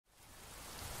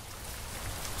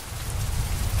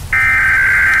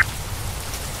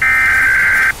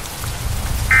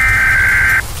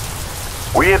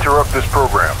interrupt this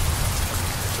program.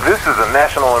 This is a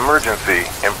national emergency.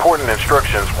 Important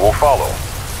instructions will follow.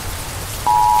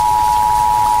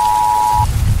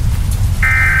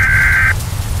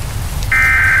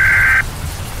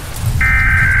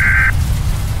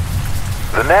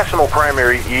 The National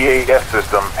Primary EAS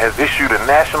system has issued a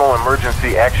National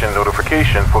Emergency Action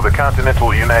Notification for the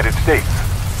continental United States.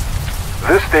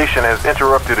 This station has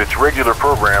interrupted its regular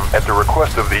program at the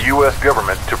request of the U.S.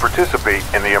 government to participate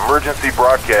in the emergency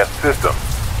broadcast system.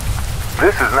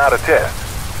 This is not a test.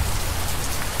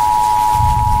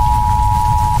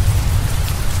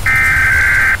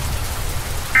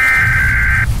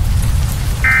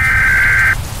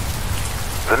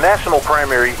 The National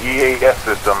Primary EAS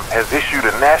system has issued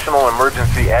a National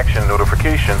Emergency Action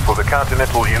Notification for the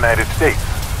continental United States.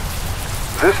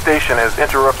 This station has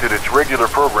interrupted its regular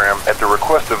program at the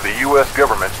request of the U.S.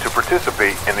 government to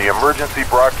participate in the emergency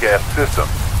broadcast system.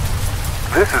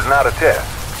 This is not a test.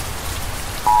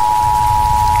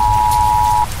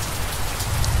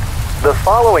 The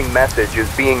following message is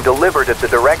being delivered at the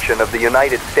direction of the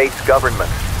United States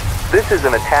government. This is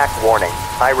an attack warning.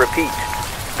 I repeat.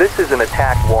 This is an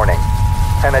attack warning.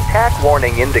 An attack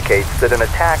warning indicates that an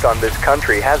attack on this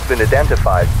country has been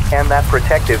identified and that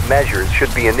protective measures should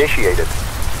be initiated.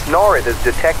 NORAD has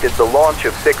detected the launch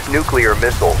of 6 nuclear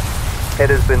missiles. It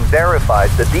has been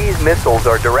verified that these missiles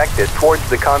are directed towards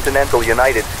the continental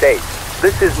United States.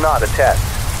 This is not a test.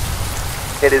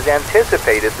 It is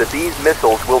anticipated that these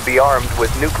missiles will be armed with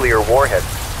nuclear warheads.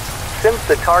 Since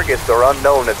the targets are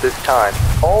unknown at this time,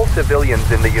 all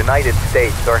civilians in the United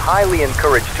States are highly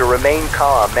encouraged to remain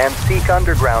calm and seek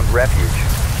underground refuge.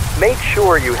 Make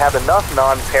sure you have enough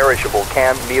non-perishable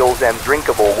canned meals and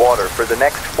drinkable water for the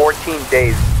next 14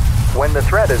 days. When the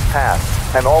threat is past,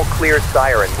 an all-clear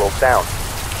siren will sound.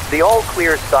 The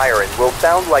all-clear siren will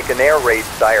sound like an air raid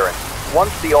siren.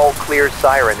 Once the all-clear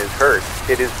siren is heard,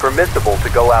 it is permissible to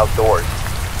go outdoors.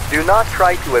 Do not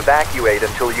try to evacuate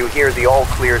until you hear the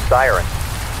all-clear siren.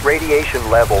 Radiation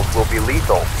levels will be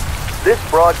lethal. This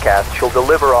broadcast shall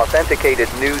deliver authenticated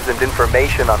news and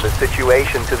information on the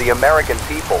situation to the American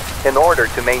people in order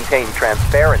to maintain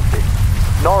transparency.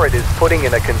 NORAD is putting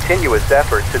in a continuous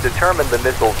effort to determine the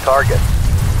missile's targets.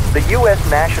 The U.S.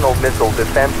 National Missile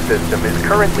Defense System is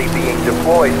currently being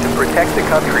deployed to protect the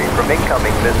country from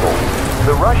incoming missiles.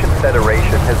 The Russian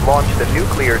Federation has launched a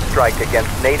nuclear strike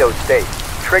against NATO states,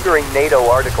 triggering NATO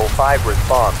Article 5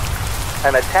 response.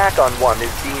 An attack on one is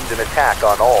deemed an attack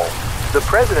on all. The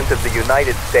President of the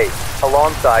United States,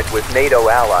 alongside with NATO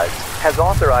allies, has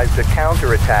authorized a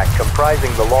counterattack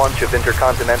comprising the launch of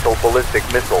intercontinental ballistic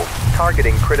missiles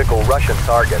targeting critical Russian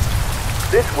targets.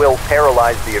 This will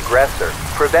paralyze the aggressor,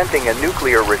 preventing a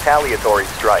nuclear retaliatory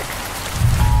strike.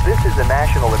 This is a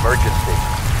national emergency.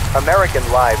 American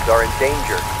lives are in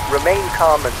danger. Remain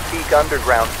calm and seek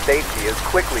underground safety as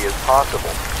quickly as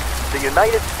possible. The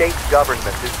United States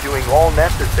government is doing all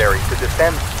necessary to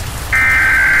defend.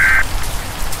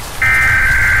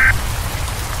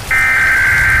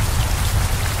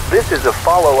 This is a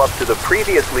follow-up to the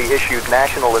previously issued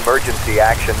National Emergency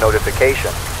Action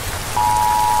Notification.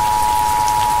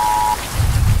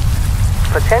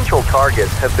 Potential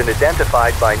targets have been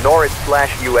identified by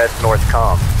NORAD/US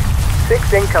Northcom.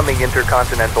 6 incoming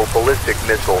intercontinental ballistic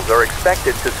missiles are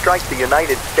expected to strike the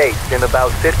United States in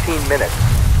about 15 minutes.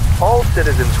 All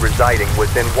citizens residing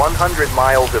within 100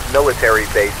 miles of military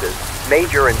bases,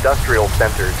 major industrial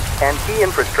centers, and key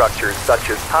infrastructures such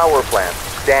as power plants,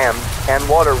 dams, and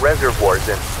water reservoirs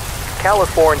in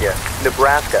California,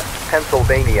 Nebraska,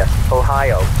 Pennsylvania,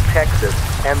 Ohio, Texas,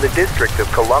 and the District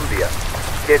of Columbia.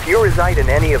 If you reside in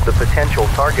any of the potential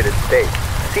targeted states,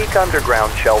 seek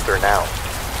underground shelter now.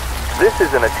 This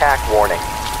is an attack warning.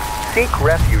 Seek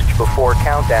refuge before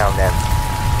countdown ends.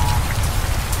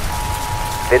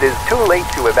 It is too late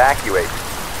to evacuate.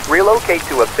 Relocate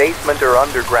to a basement or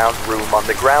underground room on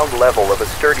the ground level of a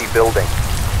sturdy building.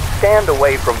 Stand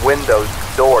away from windows,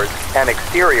 doors, and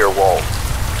exterior walls.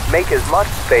 Make as much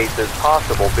space as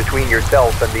possible between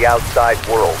yourself and the outside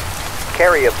world.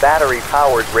 Carry a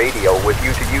battery-powered radio with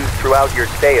you to use throughout your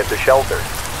stay at the shelter.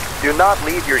 Do not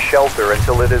leave your shelter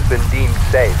until it has been deemed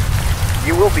safe.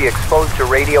 You will be exposed to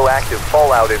radioactive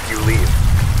fallout if you leave.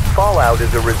 Fallout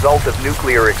is a result of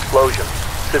nuclear explosions.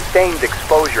 Sustained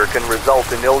exposure can result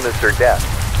in illness or death.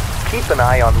 Keep an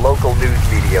eye on local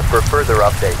news media for further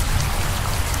updates.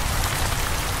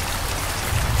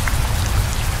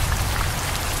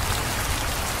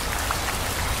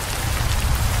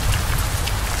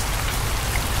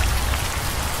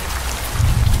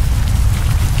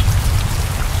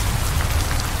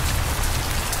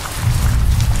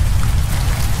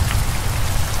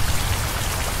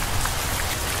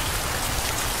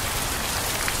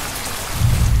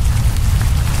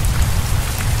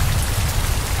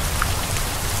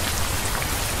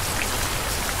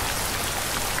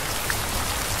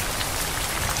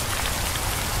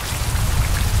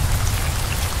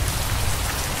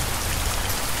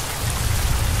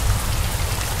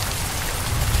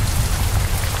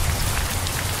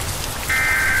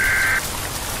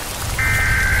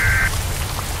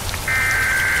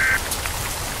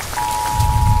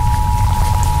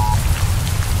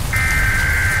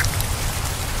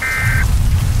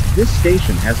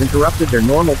 station has interrupted their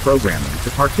normal programming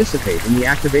to participate in the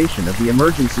activation of the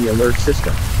emergency alert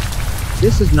system.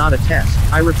 This is not a test.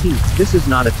 I repeat, this is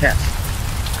not a test.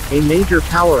 A major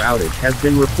power outage has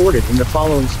been reported in the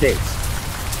following states: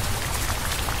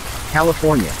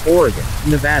 California, Oregon,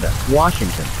 Nevada,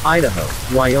 Washington, Idaho,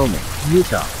 Wyoming,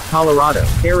 Utah, Colorado,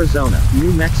 Arizona,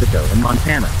 New Mexico and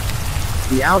Montana.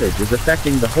 The outage is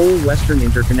affecting the whole Western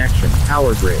Interconnection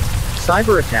power grid.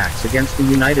 Cyber attacks against the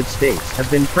United States have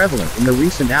been prevalent in the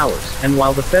recent hours, and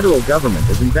while the federal government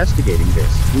is investigating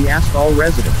this, we ask all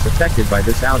residents affected by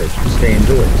this outage to stay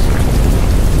indoors.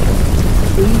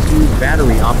 Please use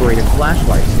battery-operated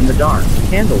flashlights in the dark.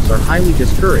 Candles are highly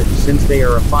discouraged since they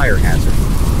are a fire hazard.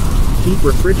 Keep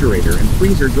refrigerator and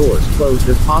freezer doors closed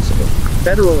as possible.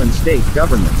 Federal and state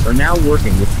governments are now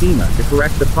working with FEMA to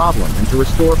correct the problem and to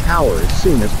restore power as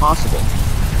soon as possible.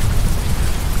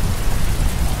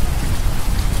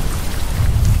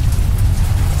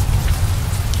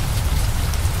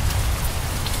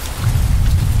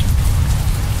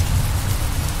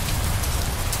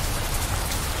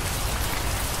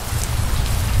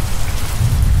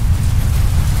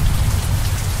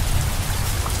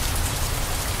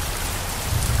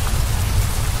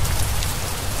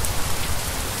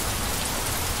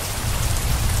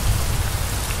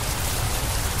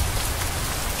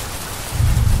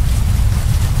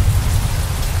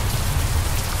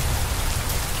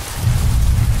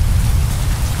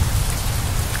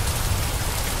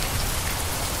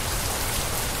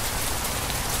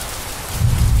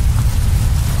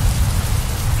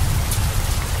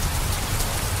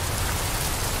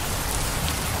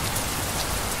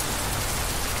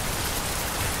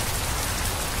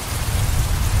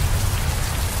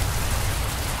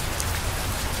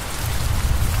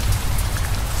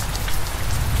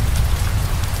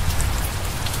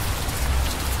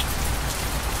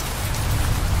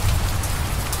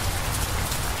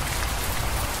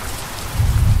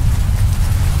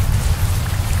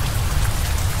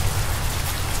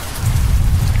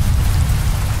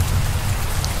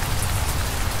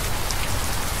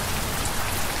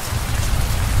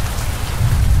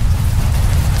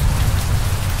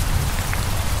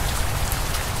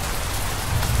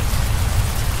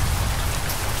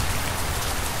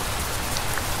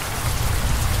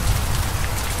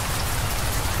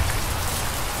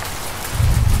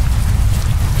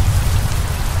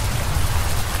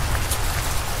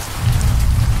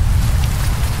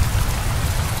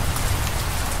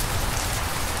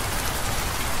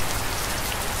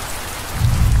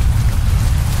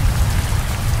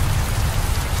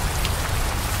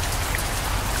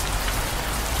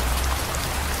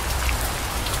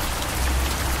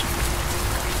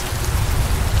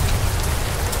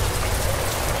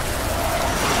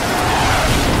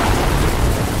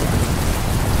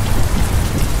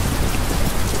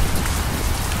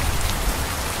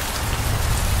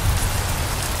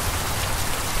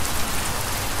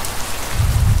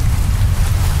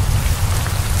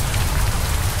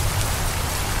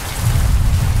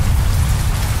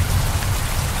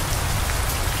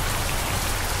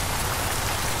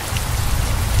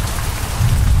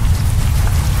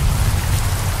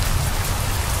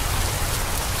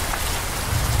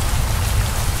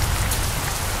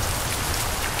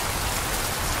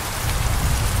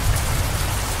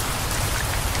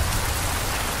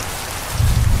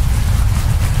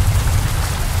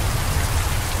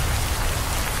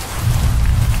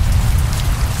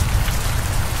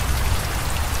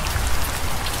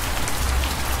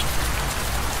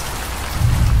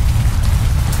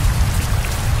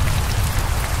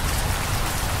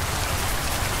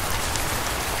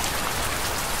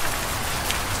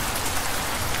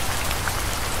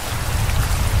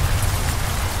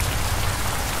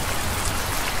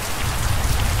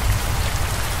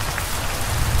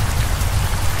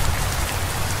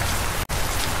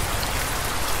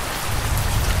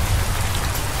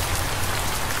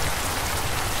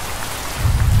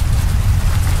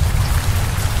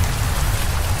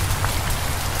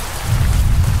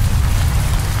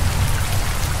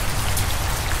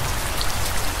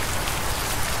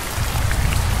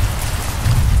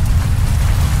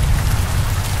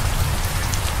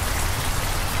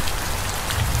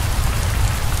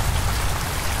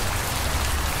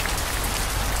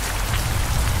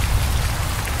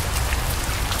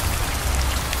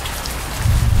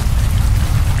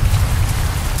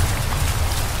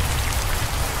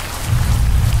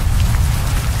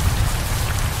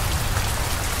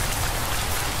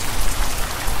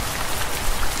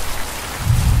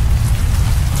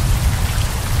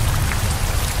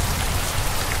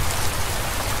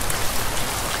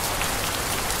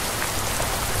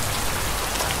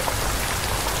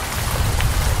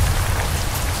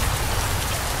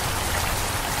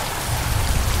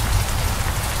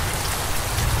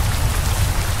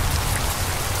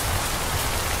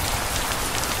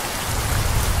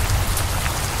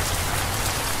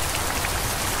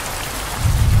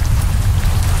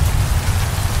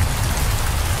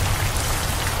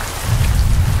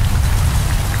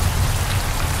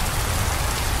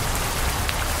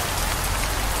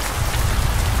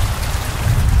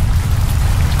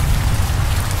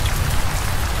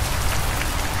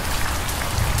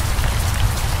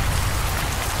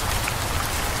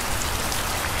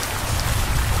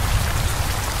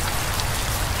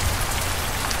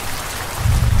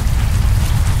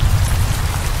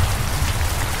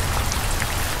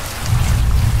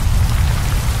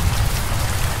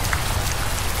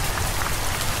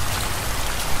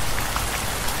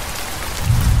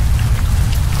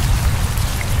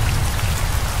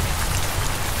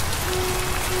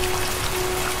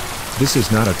 This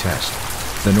is not a test.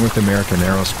 The North American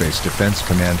Aerospace Defense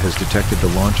Command has detected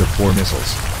the launch of 4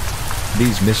 missiles.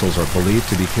 These missiles are believed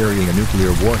to be carrying a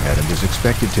nuclear warhead and is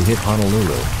expected to hit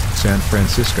Honolulu, San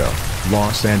Francisco,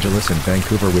 Los Angeles and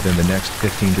Vancouver within the next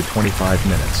 15 to 25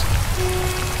 minutes.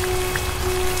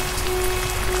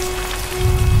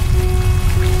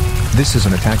 This is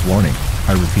an attack warning.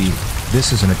 I repeat,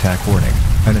 this is an attack warning.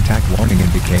 An attack warning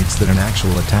indicates that an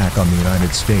actual attack on the United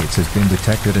States has been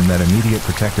detected and that immediate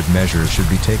protective measures should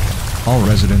be taken. All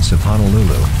residents of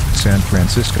Honolulu, San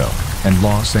Francisco, and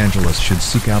Los Angeles should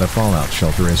seek out a fallout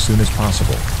shelter as soon as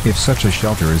possible. If such a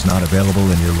shelter is not available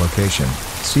in your location,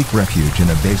 seek refuge in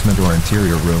a basement or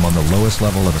interior room on the lowest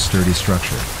level of a sturdy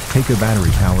structure. Take a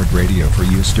battery-powered radio for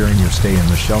use during your stay in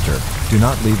the shelter. Do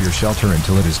not leave your shelter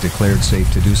until it is declared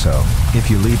safe to do so. If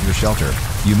you leave your shelter,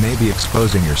 you may be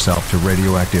exposing yourself to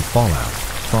radioactive fallout.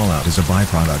 Fallout is a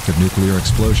byproduct of nuclear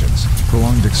explosions.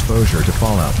 Prolonged exposure to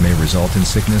fallout may result in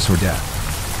sickness or death.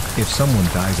 If someone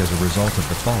dies as a result of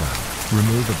the fallout,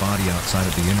 remove the body outside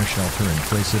of the inner shelter and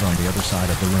place it on the other side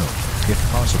of the room. If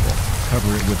possible,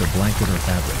 cover it with a blanket or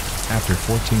fabric. After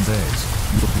 14 days,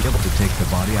 you will be able to take the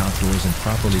body outdoors and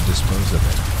properly dispose of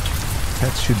it.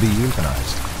 Pets should be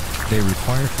euthanized. They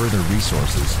require further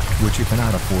resources, which you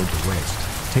cannot afford to waste.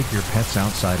 Take your pets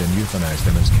outside and euthanize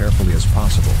them as carefully as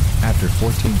possible. After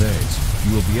 14 days,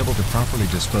 you will be able to properly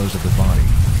dispose of the body.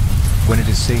 When it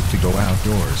is safe to go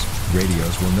outdoors,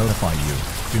 radios will notify you.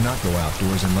 Do not go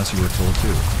outdoors unless you are told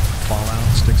to.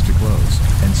 Fallout sticks to clothes,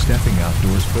 and stepping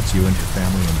outdoors puts you and your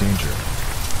family in danger.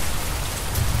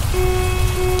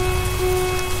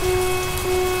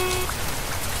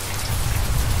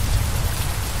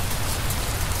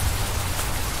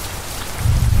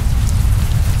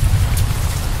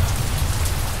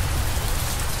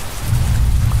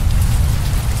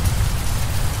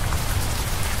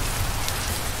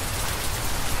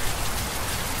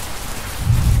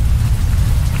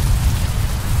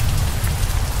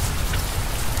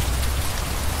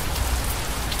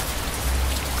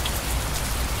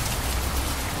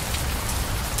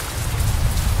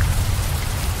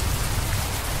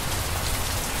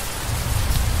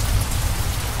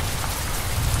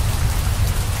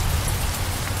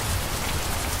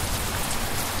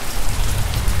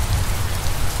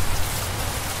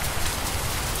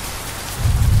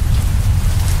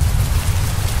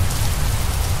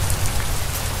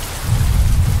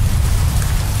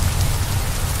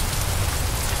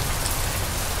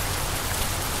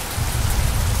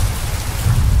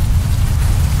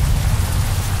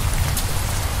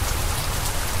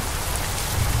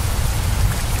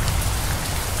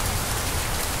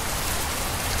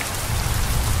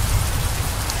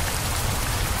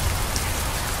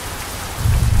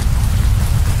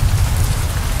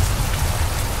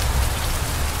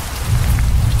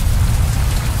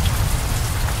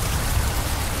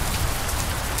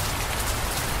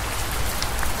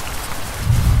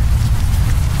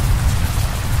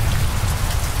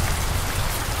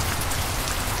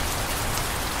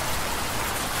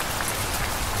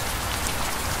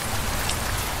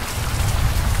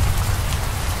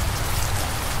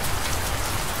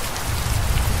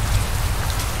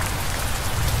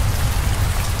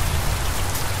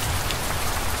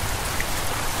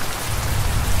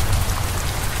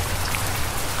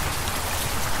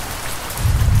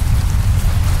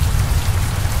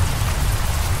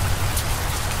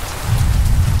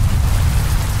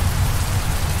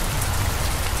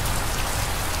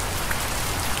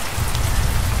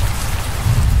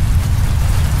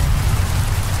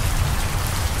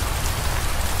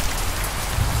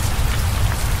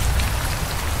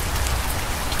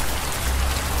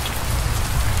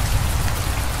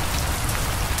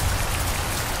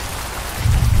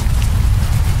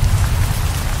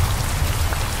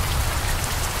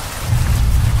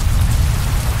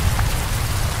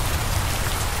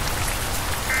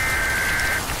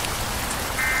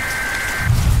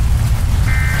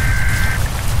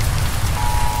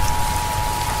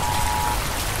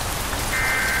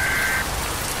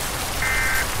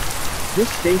 This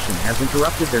station has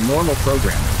interrupted their normal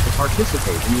programming to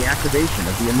participate in the activation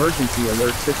of the emergency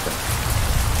alert system.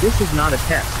 This is not a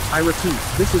test. I repeat,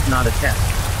 this is not a test.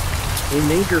 A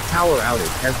major power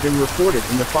outage has been reported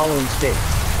in the following states: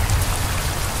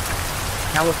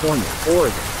 California,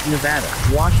 Oregon, Nevada,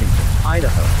 Washington,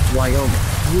 Idaho, Wyoming,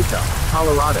 Utah,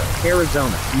 Colorado,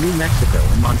 Arizona, New Mexico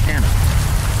and Montana.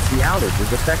 The outage is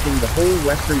affecting the whole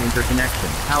Western Interconnection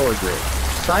power grid.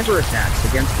 Cyber attacks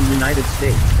against the United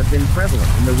States have been prevalent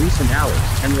in the recent hours,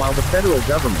 and while the federal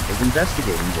government is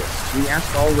investigating this, we ask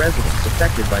all residents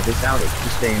affected by this outage to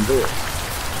stay indoors.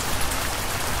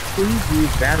 Please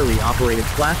use battery-operated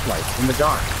flashlights in the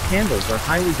dark. Candles are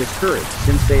highly discouraged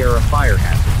since they are a fire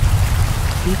hazard.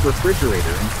 Keep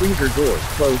refrigerator and freezer doors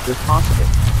closed as possible.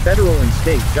 Federal and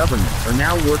state governments are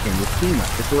now working with FEMA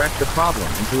to correct the problem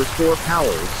and to restore power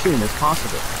as soon as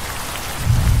possible.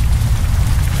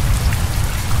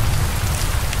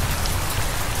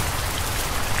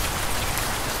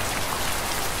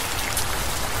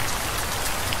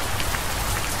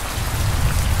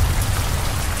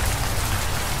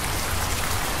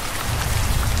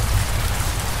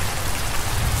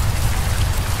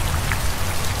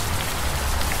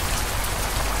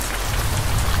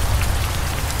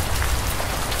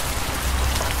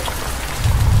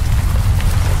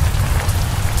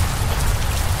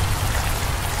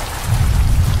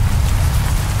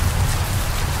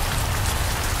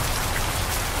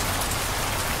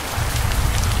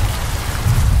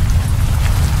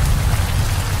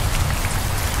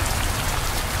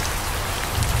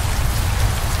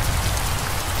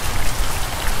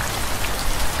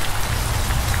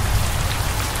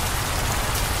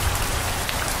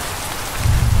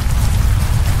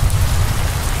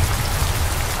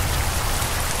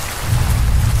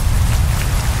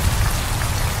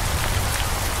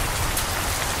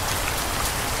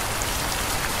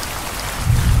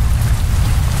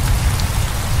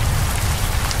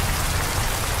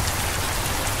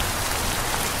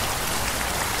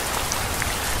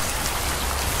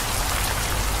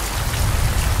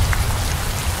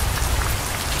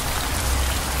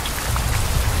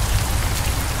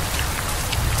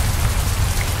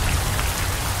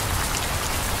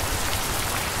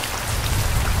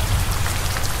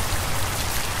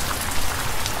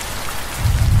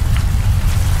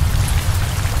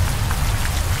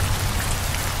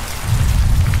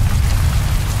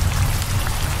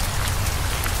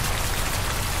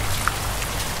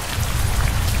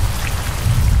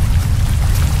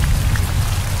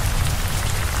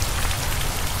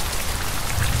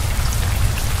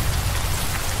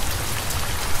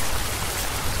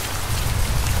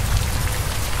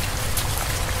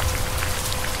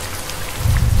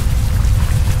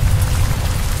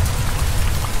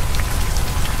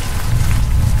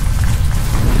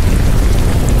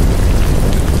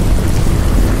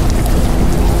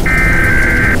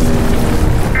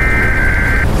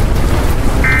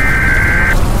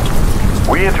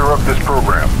 interrupt this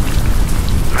program.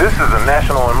 This is a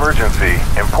national emergency.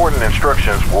 Important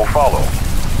instructions will follow.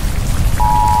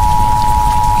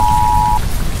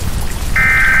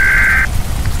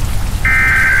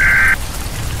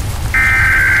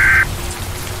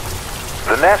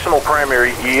 The National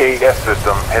Primary EAS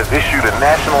system has issued a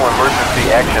National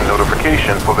Emergency Action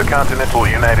Notification for the continental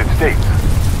United States.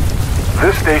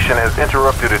 This station has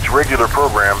interrupted its regular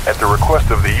program at the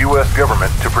request of the U.S. government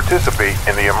to participate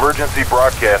in the emergency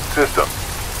broadcast system.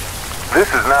 This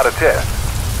is not a test.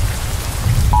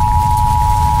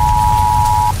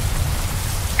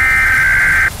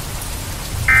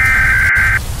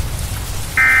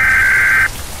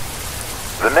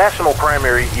 The National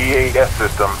Primary EAS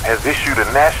system has issued a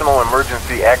National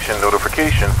Emergency Action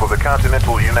Notification for the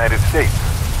continental United States.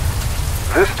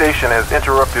 This station has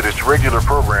interrupted its regular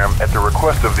program at the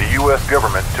request of the U.S.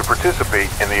 government to participate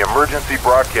in the emergency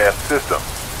broadcast system.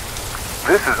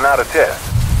 This is not a test.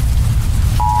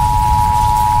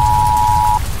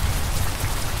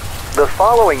 The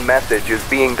following message is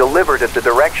being delivered at the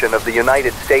direction of the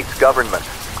United States government.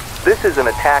 This is an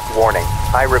attack warning.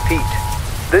 I repeat,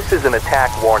 this is an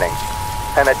attack warning.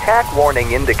 An attack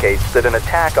warning indicates that an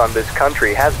attack on this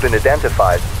country has been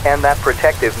identified and that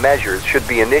protective measures should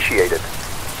be initiated.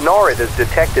 NORAD has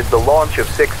detected the launch of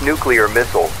 6 nuclear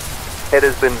missiles. It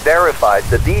has been verified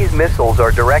that these missiles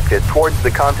are directed towards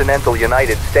the continental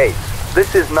United States.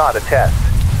 This is not a test.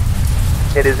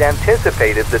 It is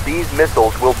anticipated that these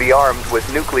missiles will be armed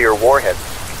with nuclear warheads.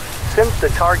 Since the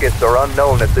targets are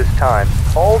unknown at this time,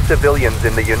 all civilians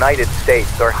in the United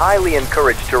States are highly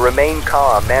encouraged to remain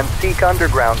calm and seek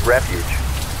underground refuge.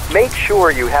 Make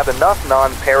sure you have enough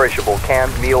non-perishable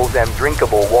canned meals and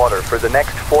drinkable water for the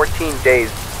next 14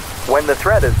 days. When the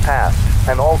threat is past,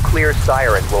 an all-clear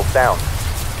siren will sound.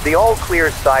 The all-clear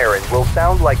siren will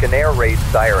sound like an air raid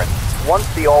siren. Once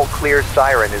the all-clear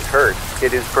siren is heard,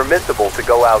 it is permissible to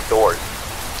go outdoors.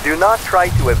 Do not try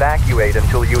to evacuate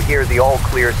until you hear the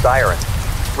all-clear siren.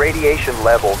 Radiation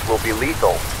levels will be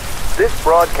lethal. This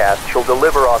broadcast shall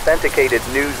deliver authenticated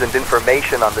news and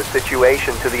information on the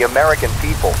situation to the American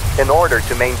people in order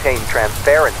to maintain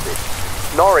transparency.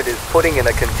 NORAD is putting in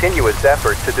a continuous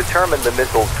effort to determine the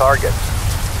missile's targets.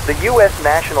 The U.S.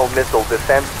 National Missile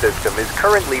Defense System is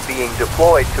currently being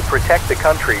deployed to protect the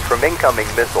country from incoming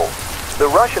missiles. The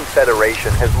Russian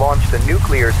Federation has launched a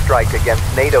nuclear strike against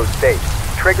NATO states,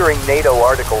 triggering NATO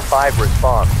Article 5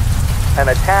 response. An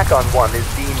attack on one is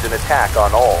deemed an attack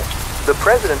on all. The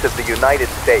President of the United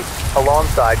States,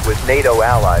 alongside with NATO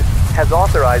allies, has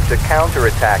authorized a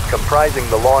counterattack comprising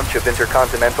the launch of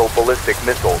intercontinental ballistic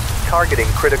missiles targeting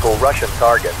critical Russian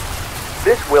targets.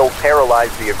 This will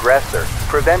paralyze the aggressor,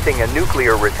 preventing a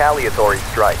nuclear retaliatory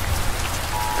strike.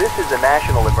 This is a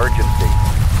national emergency.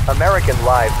 American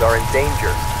lives are in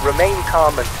danger. Remain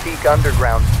calm and seek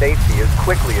underground safety as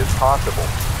quickly as possible.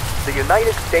 The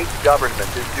United States government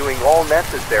is doing all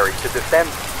necessary to defend.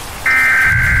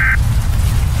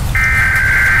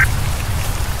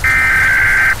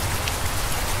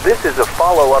 This is a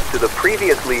follow-up to the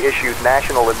previously issued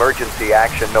National Emergency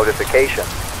Action Notification.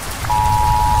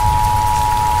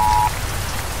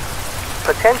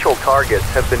 Potential targets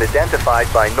have been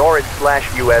identified by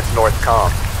NORAD/US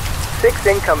Northcom. 6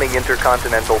 incoming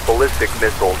intercontinental ballistic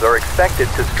missiles are expected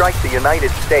to strike the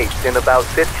United States in about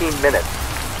 15 minutes.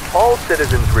 All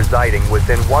citizens residing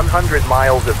within 100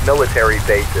 miles of military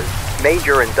bases,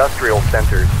 major industrial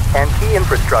centers, and key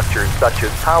infrastructures such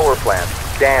as power plants,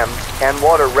 dams, and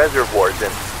water reservoirs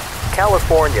in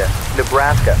California,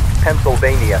 Nebraska,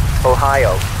 Pennsylvania,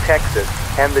 Ohio, Texas,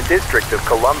 and the District of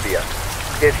Columbia.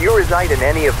 If you reside in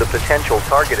any of the potential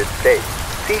targeted states,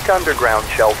 seek underground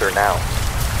shelter now.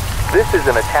 This is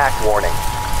an attack warning.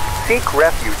 Seek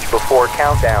refuge before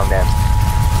countdown ends.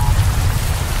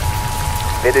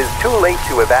 It is too late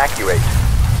to evacuate.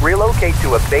 Relocate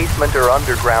to a basement or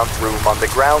underground room on the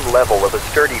ground level of a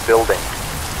sturdy building.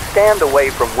 Stand away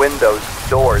from windows,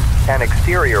 doors, and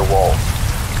exterior walls.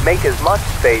 Make as much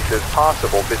space as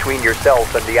possible between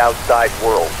yourself and the outside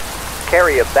world.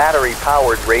 Carry a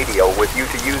battery-powered radio with you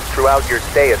to use throughout your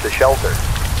stay at the shelter.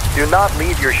 Do not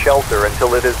leave your shelter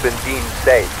until it has been deemed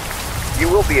safe. You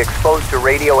will be exposed to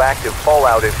radioactive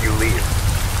fallout if you leave.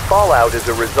 Fallout is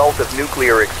a result of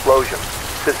nuclear explosions.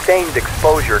 Sustained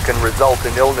exposure can result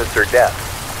in illness or death.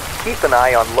 Keep an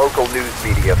eye on local news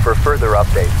media for further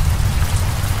updates.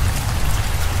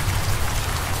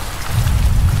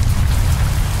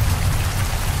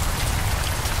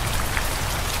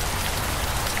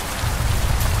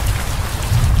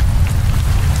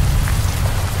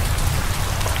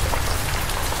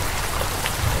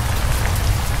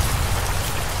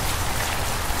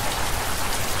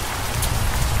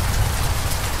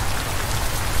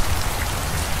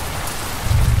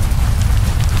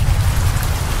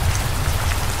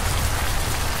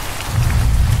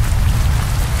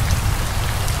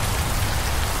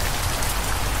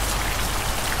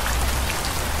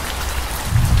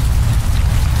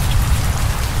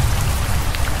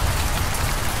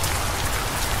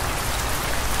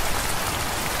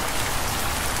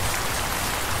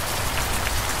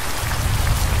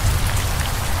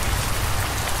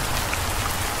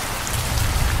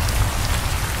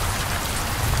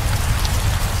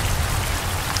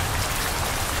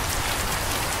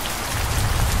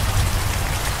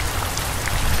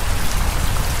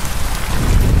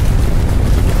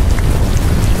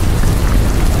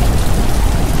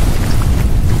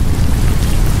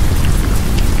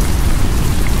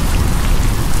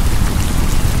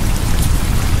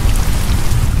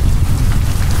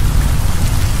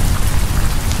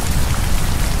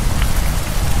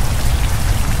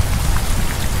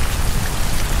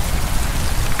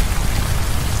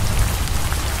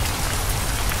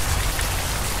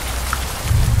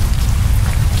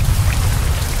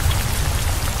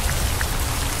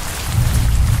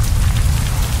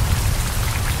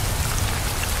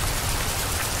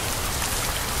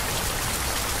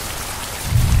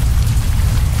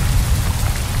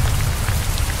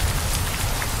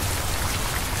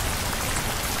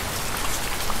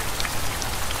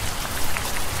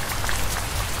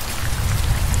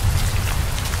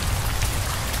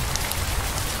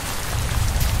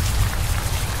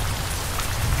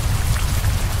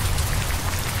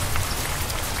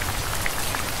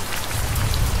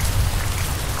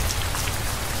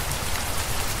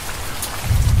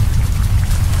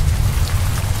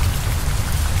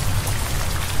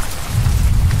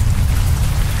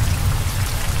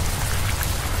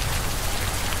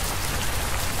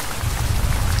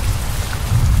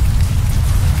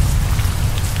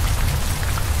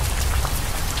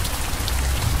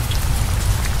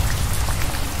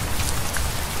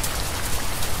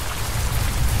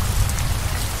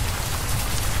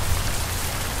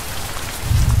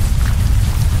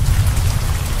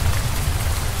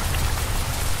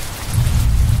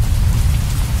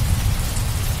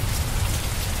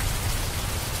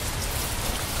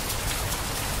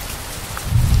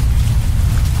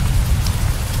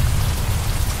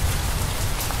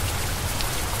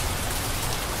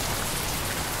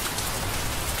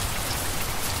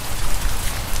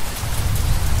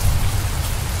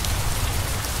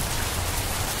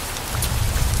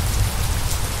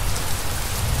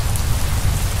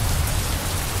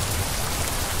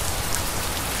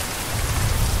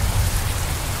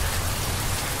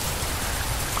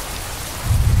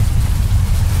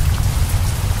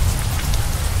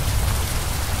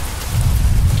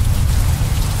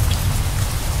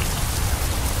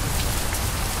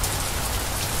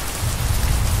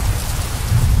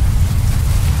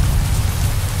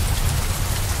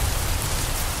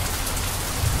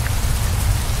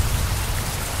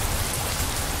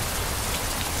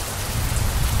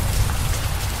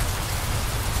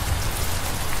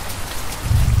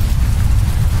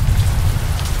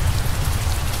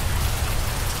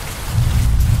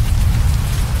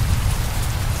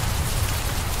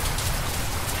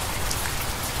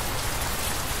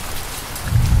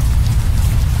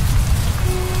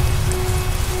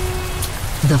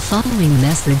 following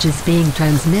message is being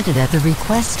transmitted at the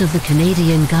request of the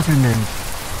Canadian government.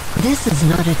 This is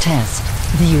not a test.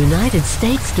 The United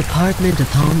States Department of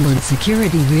Homeland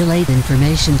Security relayed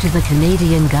information to the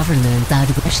Canadian government that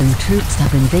Russian troops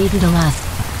have invaded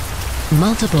Alaska.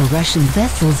 Multiple Russian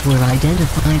vessels were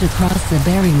identified across the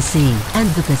Bering Sea and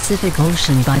the Pacific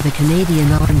Ocean by the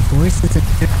Canadian Armed Forces at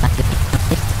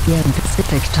 8 p.m.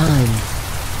 Pacific Time,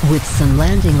 with some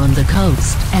landing on the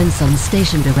coast and some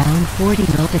stationed around 40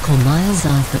 nautical miles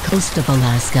off the coast of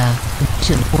Alaska.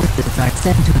 Russian forces are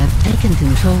said to have taken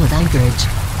control of Anchorage,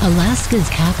 Alaska's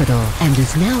capital, and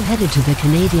is now headed to the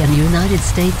Canadian-United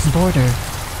States border.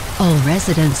 All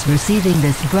residents receiving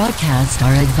this broadcast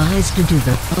are advised to do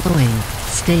the following: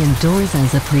 stay indoors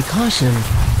as a precaution,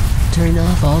 turn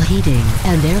off all heating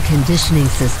and air conditioning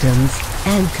systems,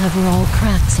 and cover all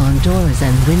cracks on doors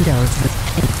and windows with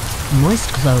tape, moist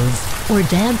clothes, or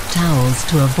damp towels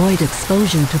to avoid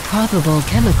exposure to probable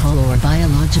chemical or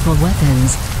biological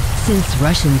weapons, since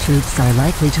Russian troops are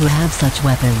likely to have such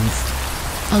weapons.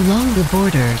 Along the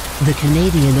border, the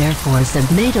Canadian Air Force and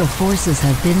NATO forces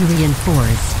have been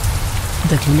reinforced.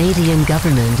 The Canadian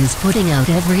government is putting out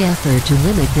every effort to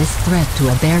limit this threat to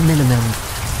a bare minimum.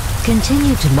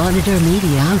 Continue to monitor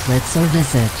media outlets or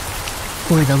visit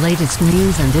for the latest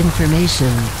news and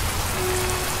information.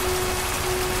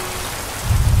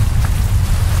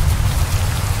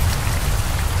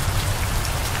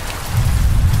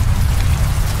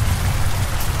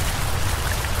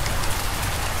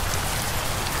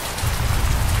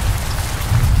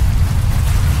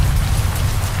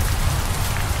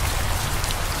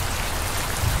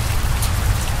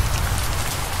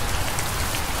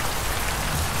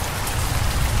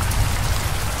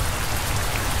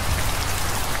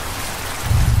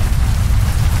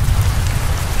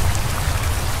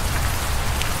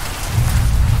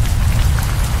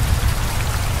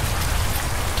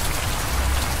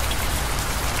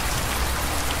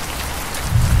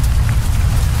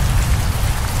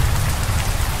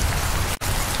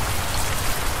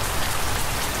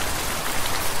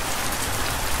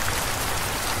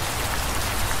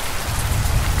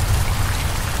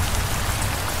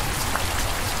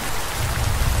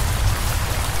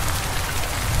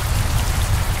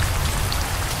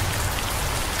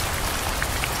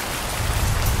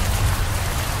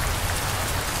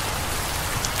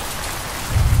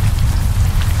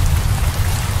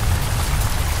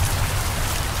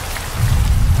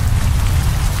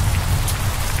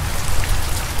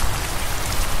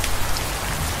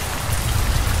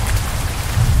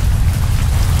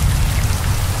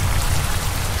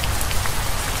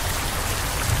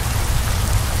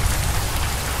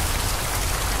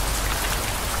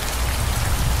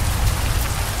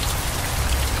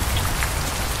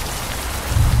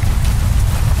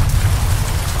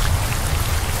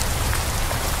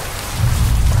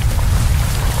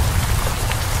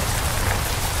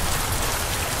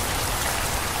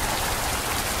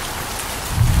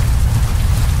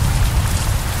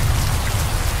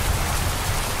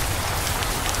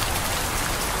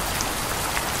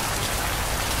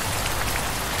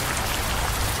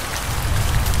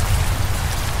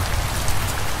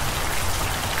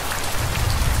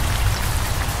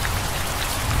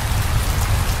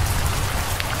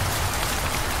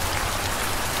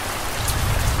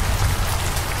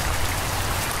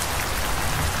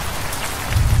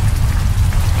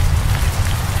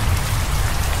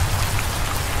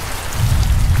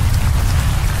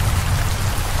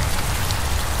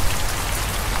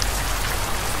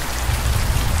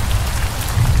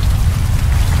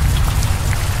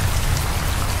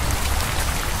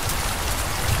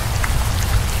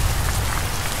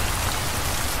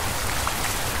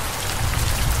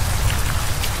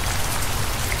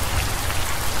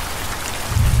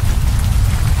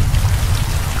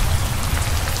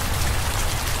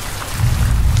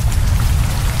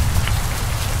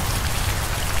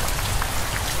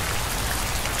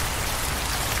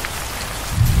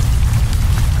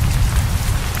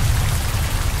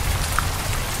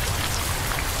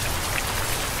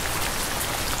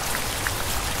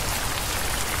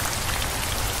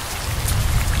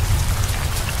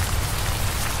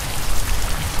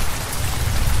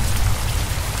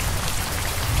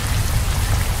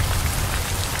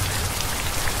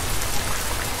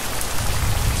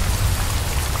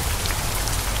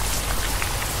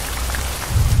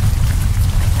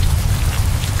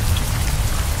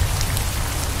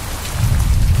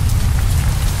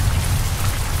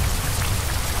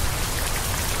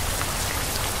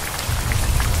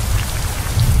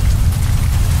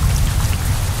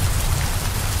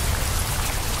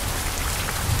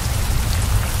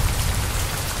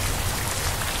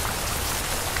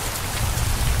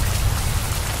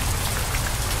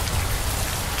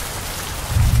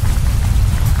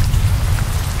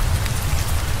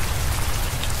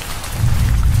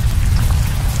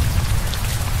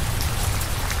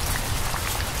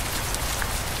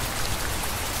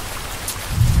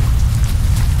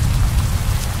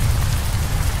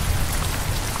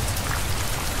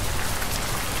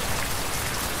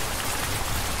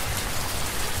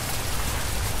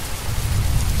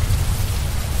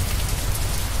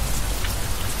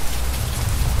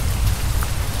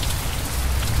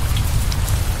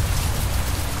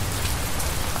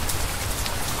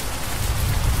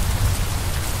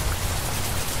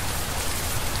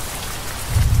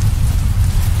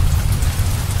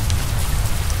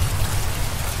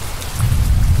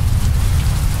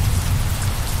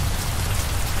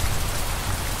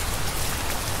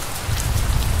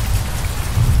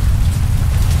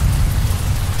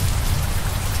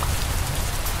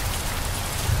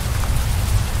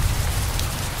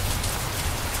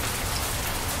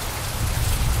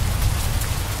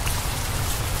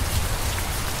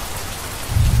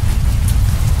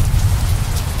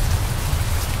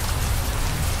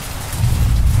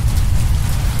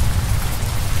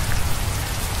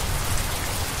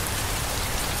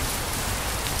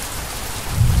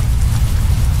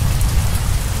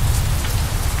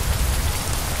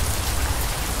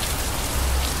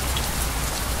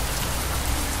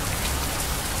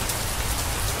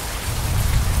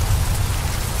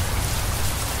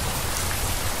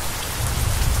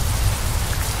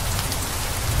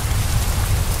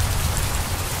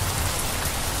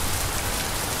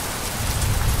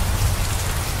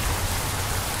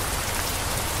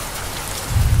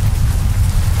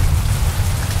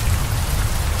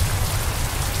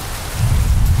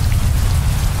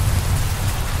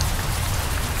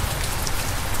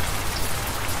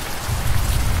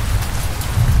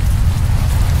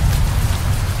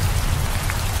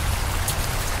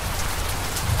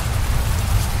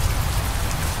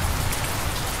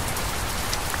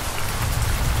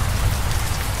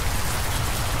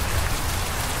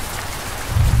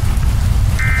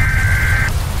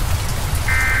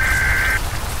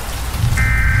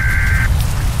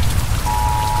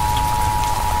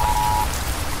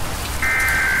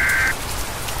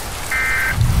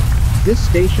 This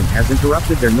station has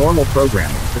interrupted their normal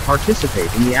programming to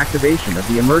participate in the activation of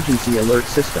the emergency alert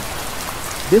system.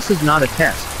 This is not a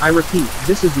test. I repeat,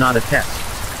 this is not a test.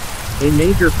 A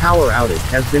major power outage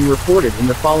has been reported in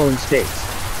the following states: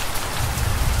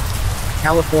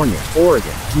 California,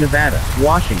 Oregon, Nevada,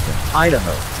 Washington,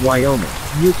 Idaho, Wyoming,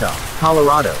 Utah,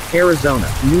 Colorado,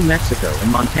 Arizona, New Mexico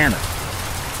and Montana.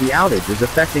 The outage is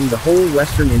affecting the whole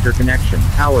Western interconnection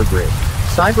power grid.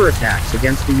 Cyber attacks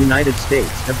against the United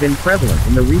States have been prevalent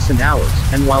in the recent hours,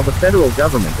 and while the federal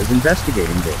government is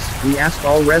investigating this, we ask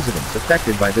all residents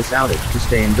affected by this outage to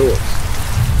stay indoors.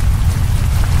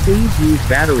 Please use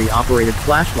battery-operated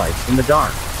flashlights in the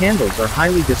dark. Candles are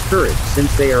highly discouraged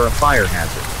since they are a fire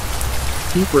hazard.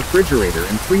 Keep refrigerator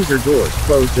and freezer doors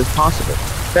closed as possible.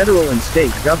 Federal and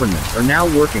state governments are now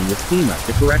working with FEMA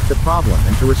to correct the problem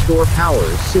and to restore power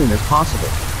as soon as possible.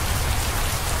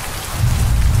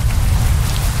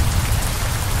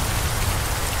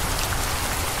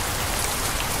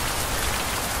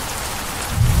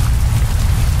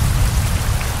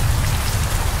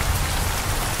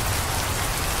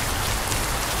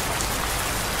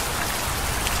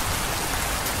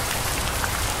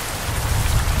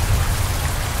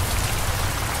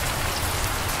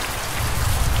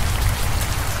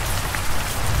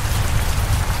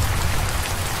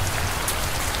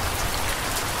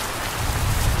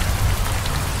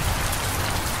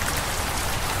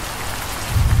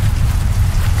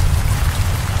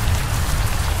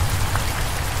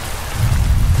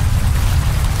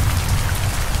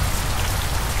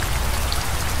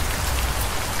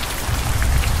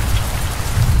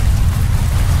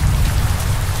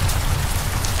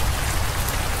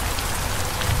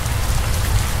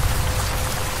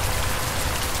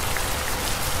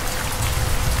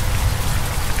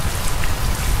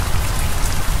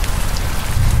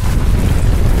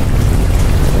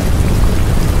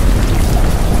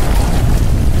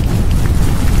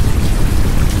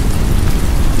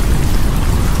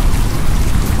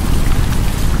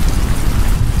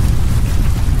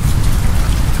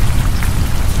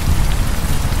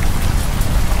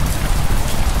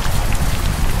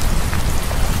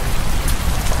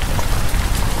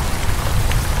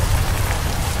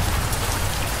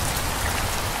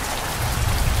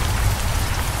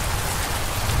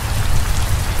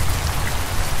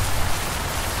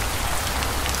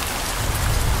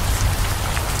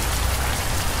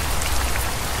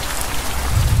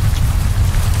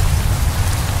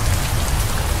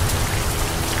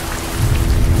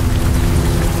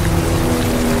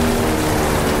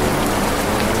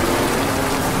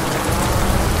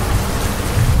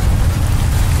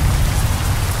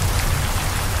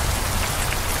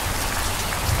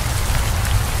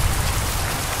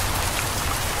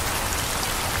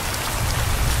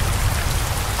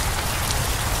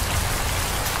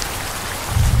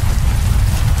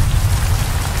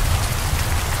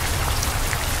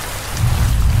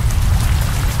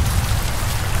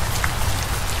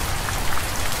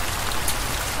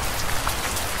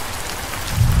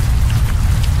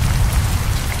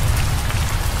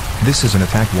 This is an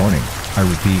attack warning. I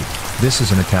repeat, this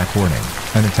is an attack warning.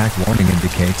 An attack warning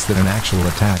indicates that an actual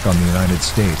attack on the United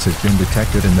States has been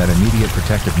detected and that immediate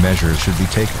protective measures should be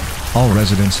taken. All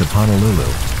residents of Honolulu,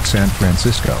 San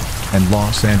Francisco, and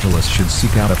Los Angeles should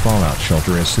seek out a fallout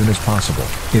shelter as soon as possible.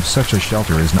 If such a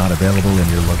shelter is not available in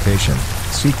your location,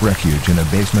 seek refuge in a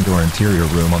basement or interior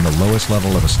room on the lowest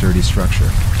level of a sturdy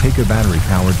structure. Take a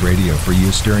battery-powered radio for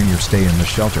use during your stay in the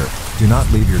shelter. Do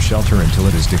not leave your shelter until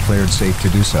it is declared safe to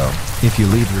do so. If you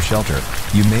leave your shelter,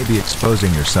 you may be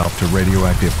exposing yourself to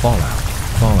radioactive fallout.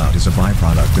 Fallout is a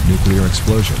byproduct of nuclear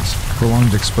explosions.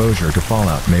 Prolonged exposure to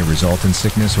fallout may result in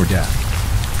sickness or death.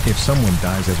 If someone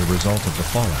dies as a result of the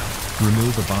fallout,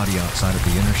 remove the body outside of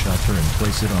the inner shelter and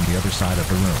place it on the other side of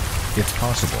the room. If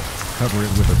possible, cover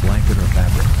it with a blanket or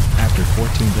fabric. After 14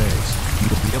 days,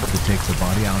 you will be able to take the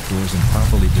body outdoors and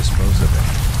properly dispose of it.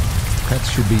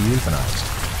 Pets should be euthanized.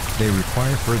 They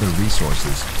require further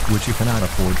resources, which you cannot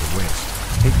afford to waste.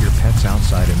 Take your pets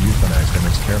outside and euthanize them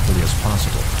as carefully as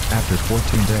possible. After 14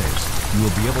 days, you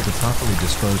will be able to properly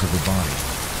dispose of the body.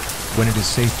 When it is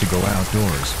safe to go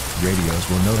outdoors, radios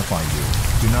will notify you.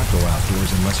 Do not go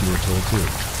outdoors unless you are told to.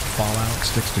 Fallout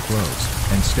sticks to clothes,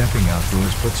 and stepping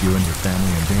outdoors puts you and your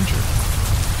family in danger.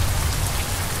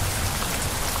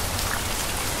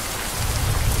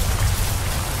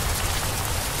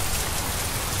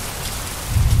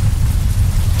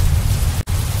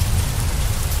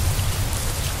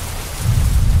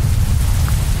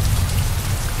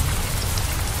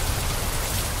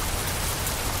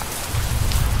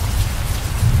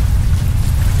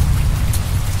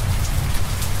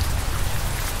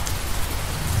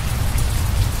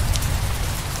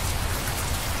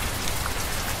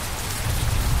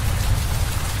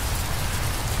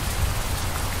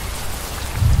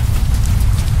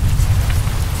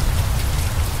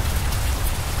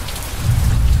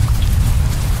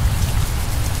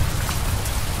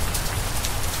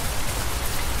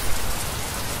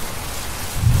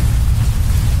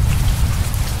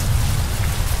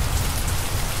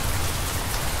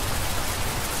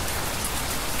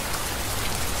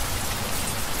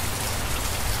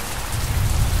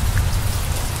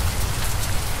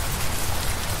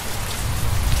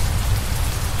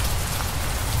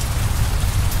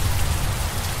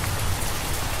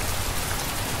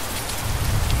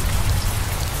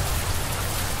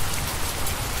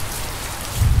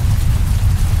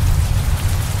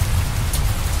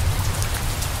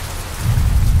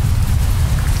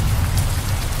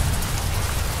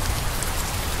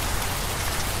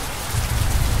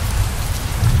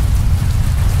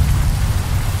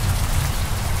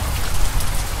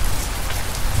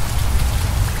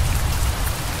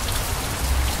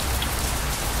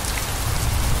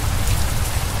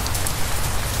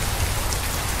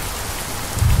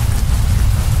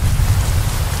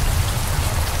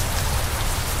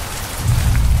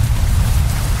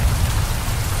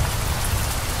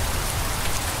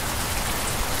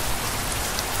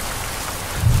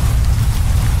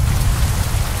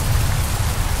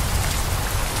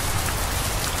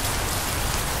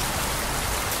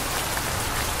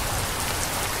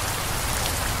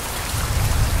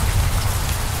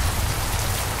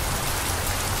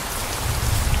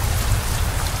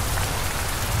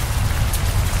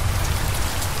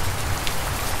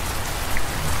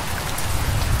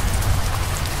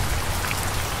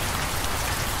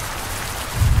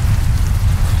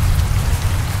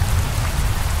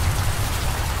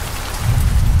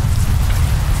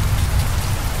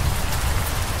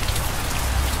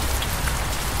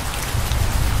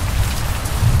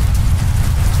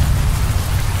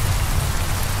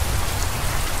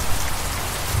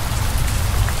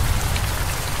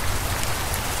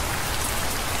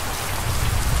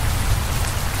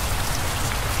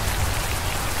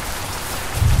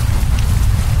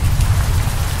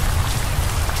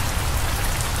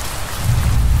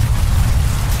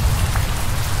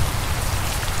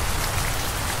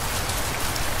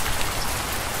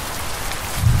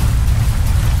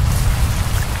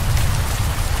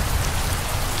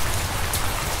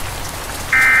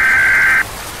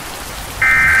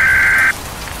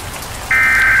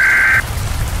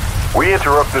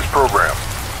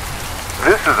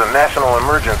 This is a national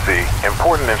emergency.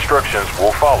 Important instructions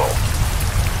will follow.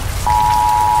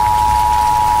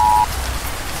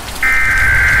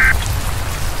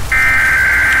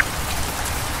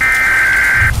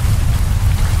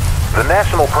 The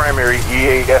National Primary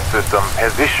EAS system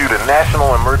has issued a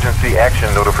National Emergency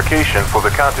Action Notification for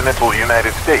the continental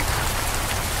United States.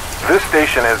 This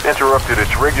station has interrupted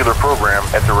its regular program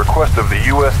at the request of the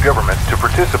U.S. government to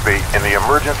participate in the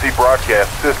emergency broadcast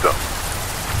system.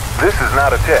 This is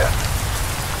not a test.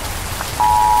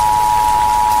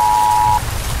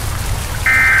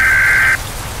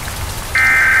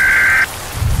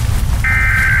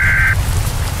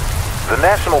 The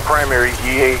National Primary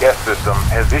EAS system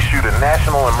has issued a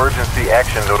National Emergency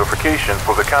Action Notification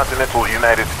for the continental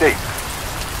United States.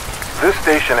 This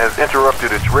station has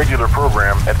interrupted its regular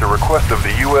program at the request of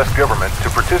the U.S. government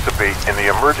to participate in the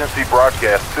emergency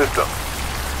broadcast system.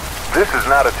 This is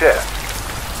not a test.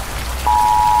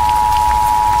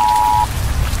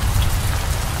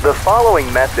 The following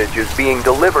message is being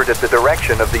delivered at the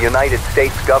direction of the United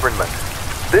States government.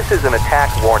 This is an attack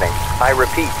warning. I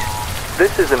repeat,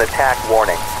 this is an attack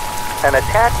warning. An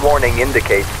attack warning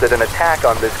indicates that an attack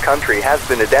on this country has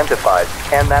been identified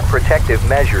and that protective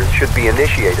measures should be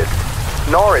initiated.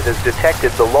 NORAD has detected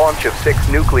the launch of 6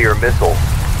 nuclear missiles.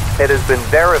 It has been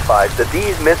verified that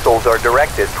these missiles are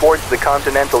directed towards the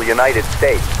continental United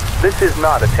States. This is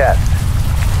not a test.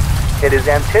 It is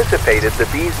anticipated that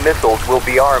these missiles will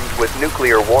be armed with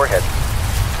nuclear warheads.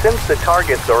 Since the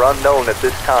targets are unknown at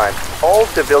this time, all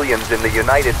civilians in the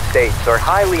United States are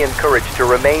highly encouraged to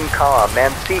remain calm and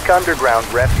seek underground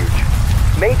refuge.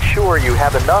 Make sure you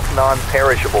have enough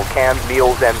non-perishable canned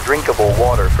meals and drinkable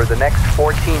water for the next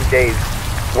 14 days.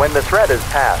 When the threat is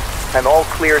passed, an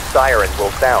all-clear siren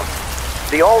will sound.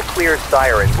 The all-clear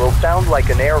siren will sound like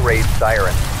an air raid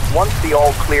siren. Once the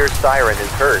all-clear siren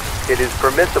is heard, it is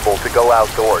permissible to go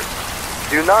outdoors.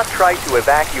 Do not try to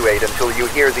evacuate until you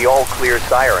hear the all-clear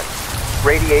siren.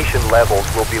 Radiation levels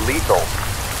will be lethal.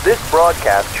 This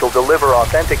broadcast shall deliver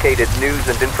authenticated news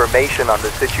and information on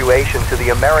the situation to the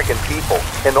American people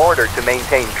in order to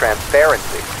maintain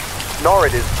transparency.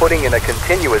 NORAD is putting in a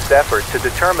continuous effort to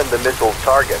determine the missile's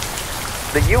target.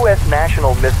 The U.S.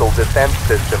 National Missile Defense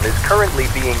System is currently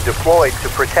being deployed to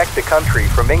protect the country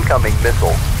from incoming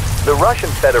missiles. The Russian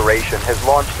Federation has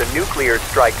launched a nuclear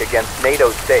strike against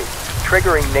NATO states,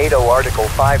 triggering NATO Article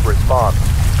 5 response.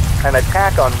 An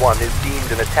attack on one is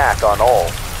deemed an attack on all.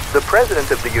 The President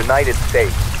of the United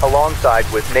States, alongside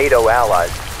with NATO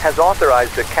allies, has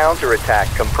authorized a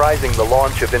counterattack comprising the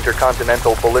launch of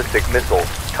intercontinental ballistic missiles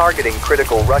targeting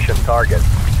critical Russian targets.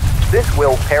 This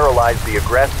will paralyze the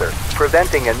aggressor,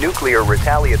 preventing a nuclear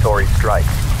retaliatory strike.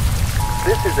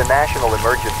 This is a national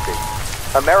emergency.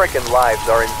 American lives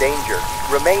are in danger.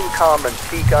 Remain calm and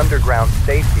seek underground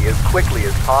safety as quickly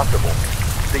as possible.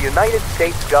 The United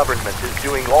States government is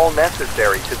doing all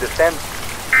necessary to defend.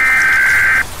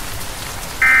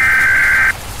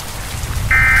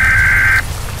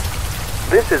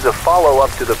 This is a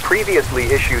follow-up to the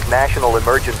previously issued National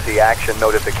Emergency Action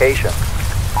Notification.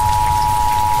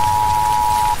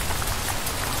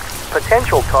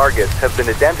 Potential targets have been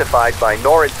identified by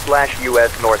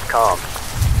NORAD/US Northcom.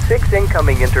 6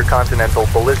 incoming intercontinental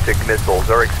ballistic missiles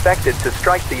are expected to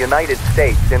strike the United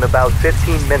States in about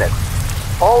 15 minutes.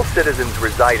 All citizens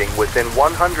residing within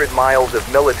 100 miles of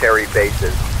military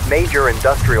bases, major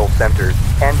industrial centers,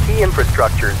 and key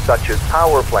infrastructures such as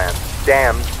power plants,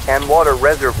 dams, and water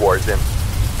reservoirs in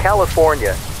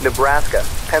California, Nebraska,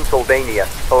 Pennsylvania,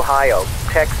 Ohio,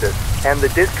 Texas, and the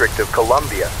District of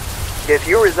Columbia. If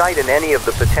you reside in any of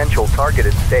the potential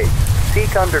targeted states,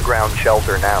 seek underground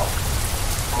shelter now.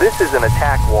 This is an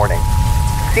attack warning.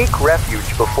 Seek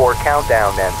refuge before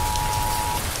countdown ends.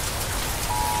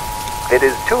 It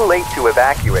is too late to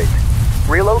evacuate.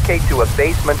 Relocate to a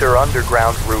basement or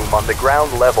underground room on the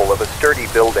ground level of a sturdy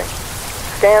building.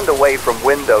 Stand away from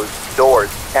windows, doors,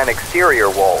 and exterior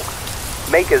walls.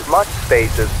 Make as much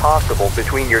space as possible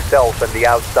between yourself and the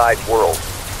outside world.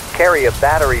 Carry a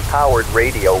battery-powered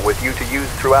radio with you to use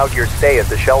throughout your stay at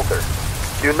the shelter.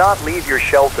 Do not leave your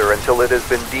shelter until it has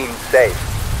been deemed safe.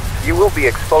 You will be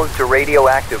exposed to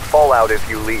radioactive fallout if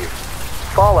you leave.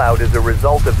 Fallout is a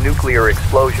result of nuclear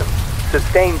explosions.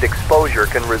 Sustained exposure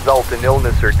can result in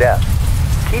illness or death.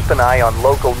 Keep an eye on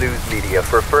local news media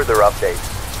for further updates.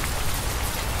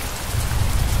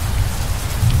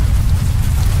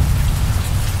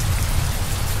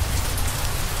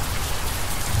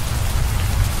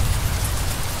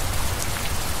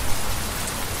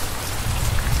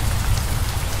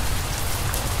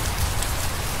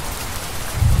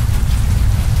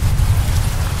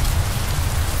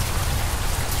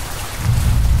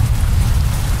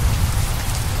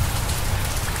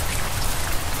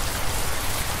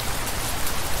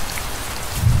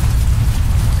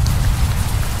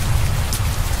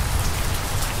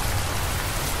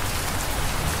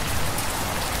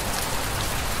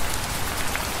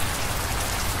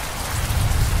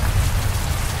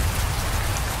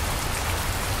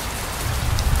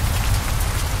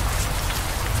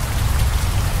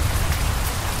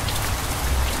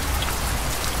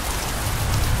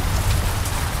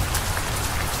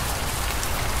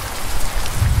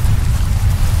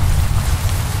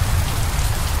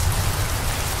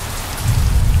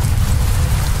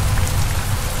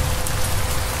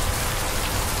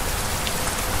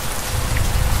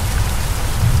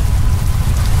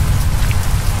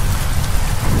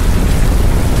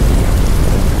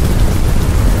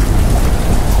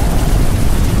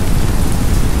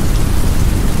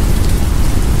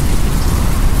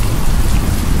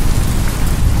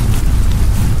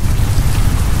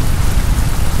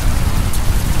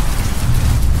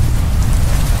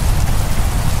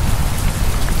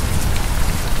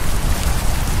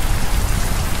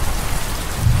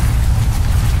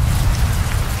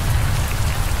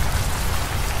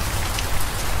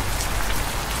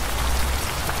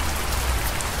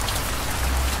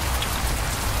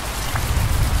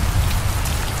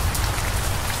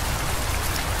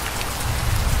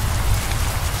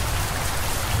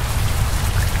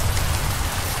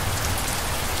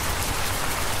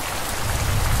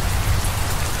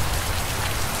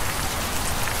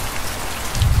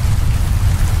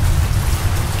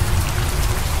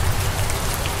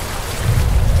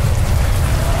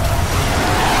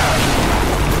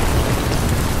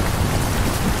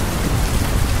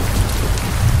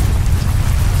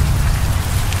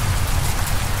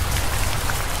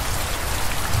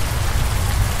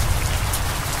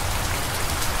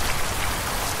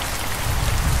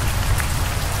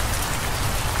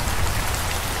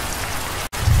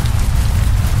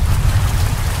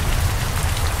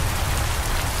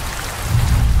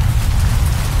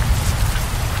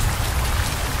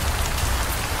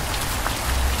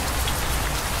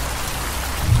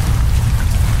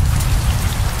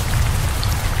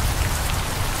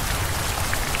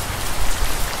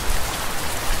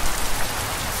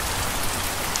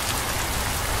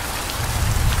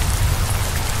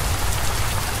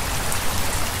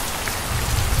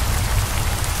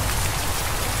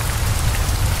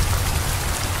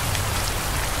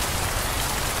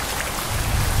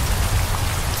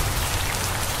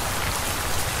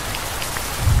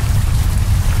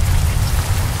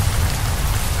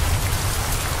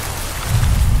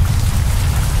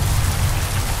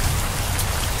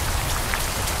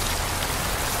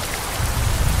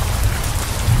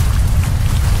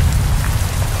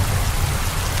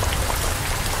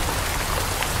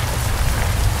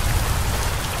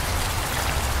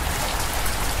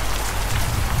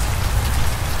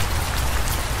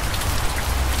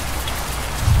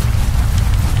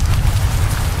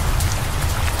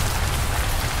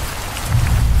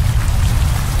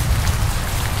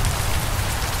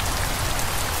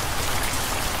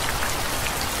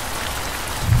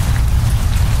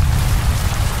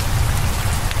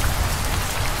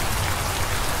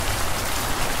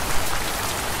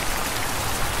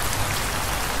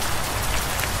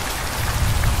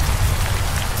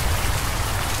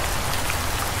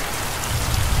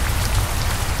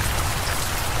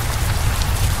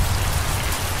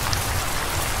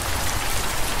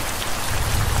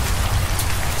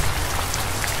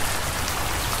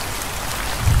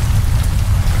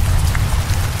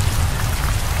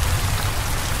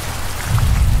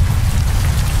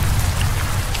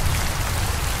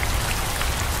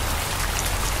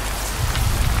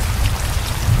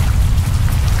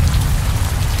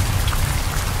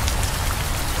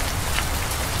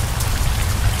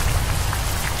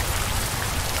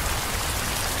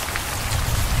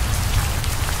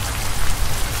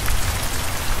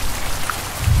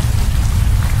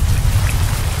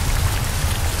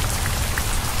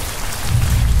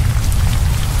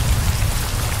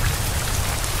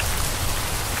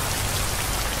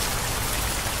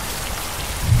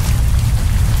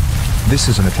 This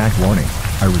is an attack warning.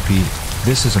 I repeat,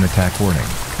 this is an attack warning.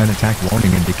 An attack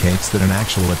warning indicates that an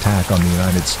actual attack on the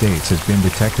United States has been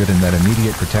detected and that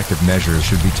immediate protective measures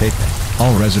should be taken.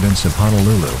 All residents of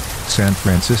Honolulu, San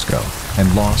Francisco,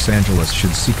 and Los Angeles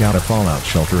should seek out a fallout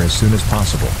shelter as soon as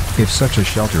possible. If such a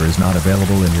shelter is not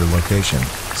available in your location,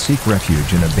 seek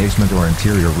refuge in a basement or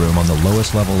interior room on the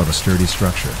lowest level of a sturdy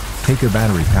structure. Take a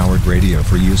battery-powered radio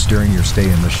for use during your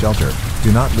stay in the shelter.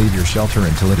 Do not leave your shelter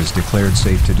until it is declared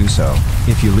safe to do so.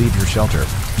 If you leave your shelter,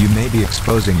 you may be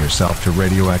exposing yourself to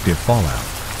radioactive fallout.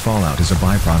 Fallout is a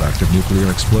byproduct of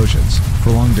nuclear explosions.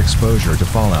 Prolonged exposure to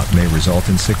fallout may result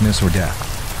in sickness or death.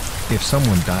 If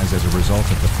someone dies as a result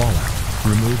of the fallout,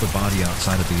 remove the body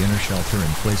outside of the inner shelter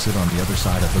and place it on the other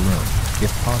side of the room.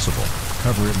 If possible,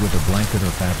 cover it with a blanket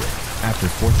or fabric. After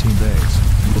 14 days,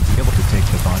 you will be able to take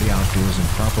the body outdoors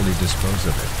and properly dispose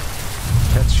of it.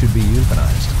 Pets should be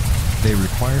euthanized. They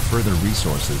require further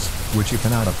resources, which you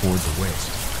cannot afford to waste.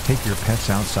 Take your pets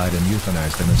outside and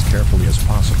euthanize them as carefully as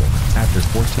possible. After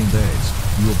 14 days,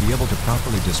 you will be able to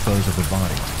properly dispose of the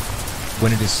body.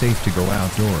 When it is safe to go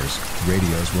outdoors,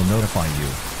 radios will notify you.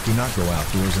 Do not go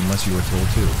outdoors unless you are told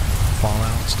to.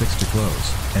 Fallout sticks to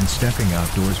clothes, and stepping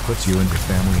outdoors puts you and your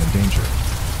family in danger.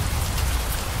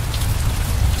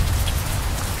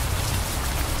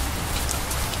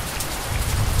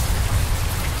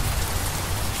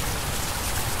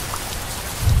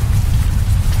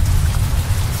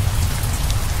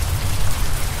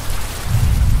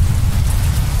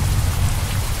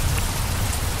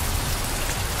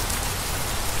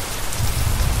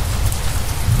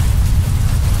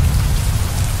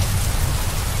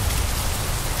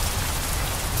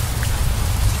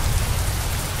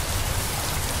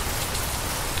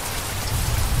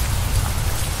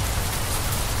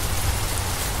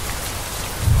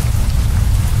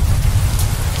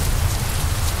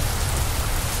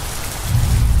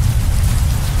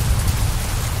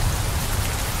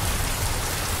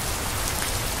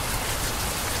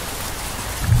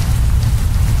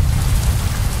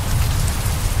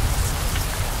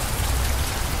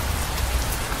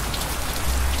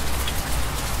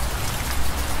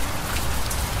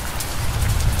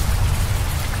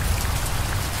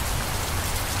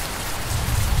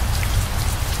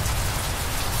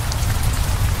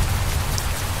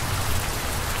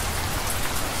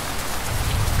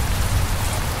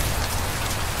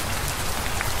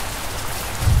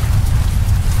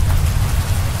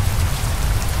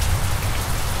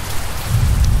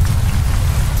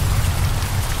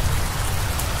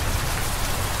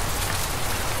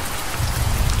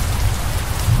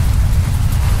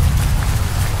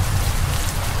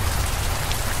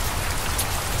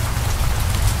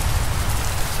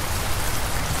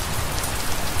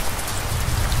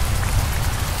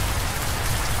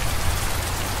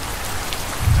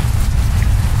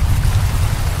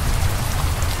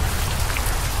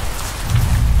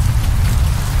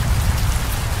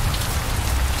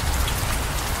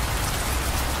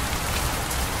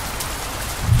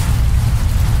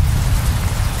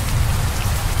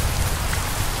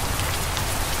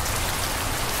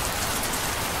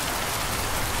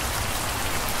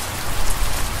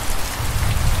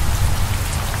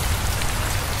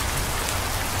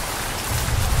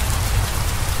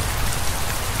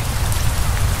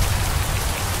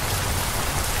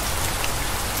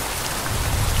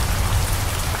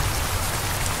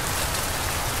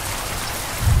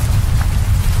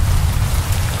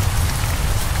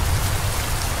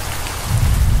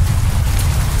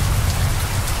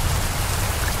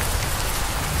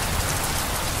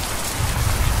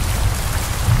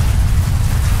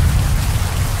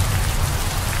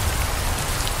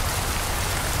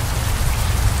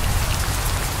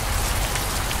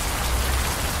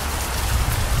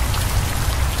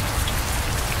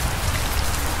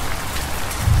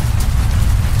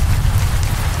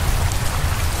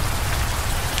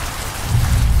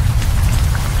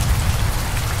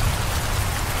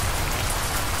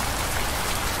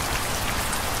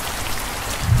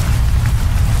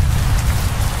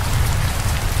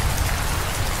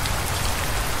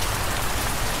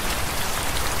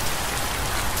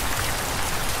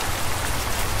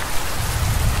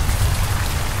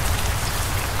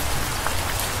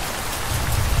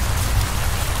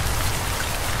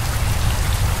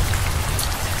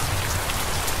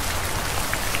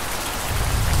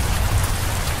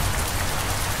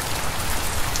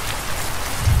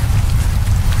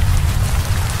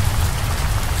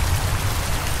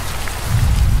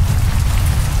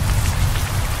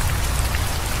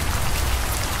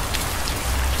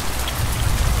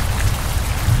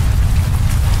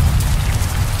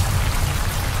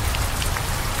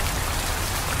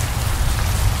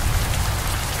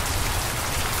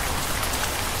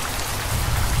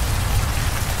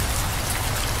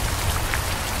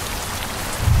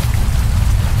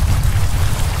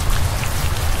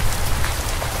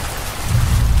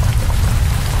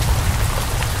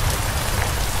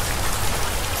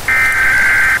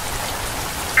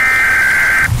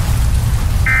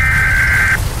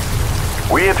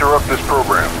 We interrupt this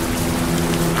program.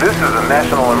 This is a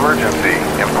national emergency.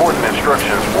 Important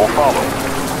instructions will follow.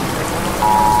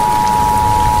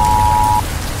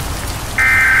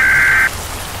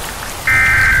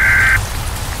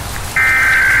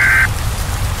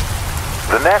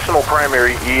 The National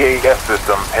Primary EAS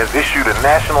system has issued a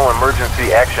National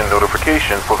Emergency Action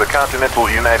Notification for the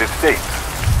continental United States.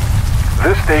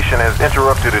 This station has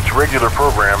interrupted its regular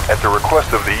program at the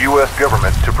request of the U.S.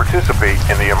 government to participate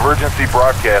in the emergency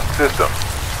broadcast system.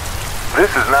 This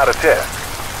is not a test.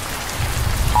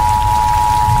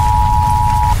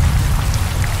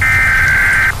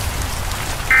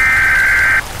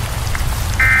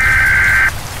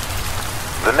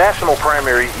 The National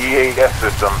Primary EAS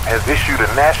system has issued a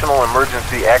National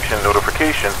Emergency Action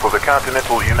Notification for the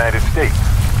continental United States.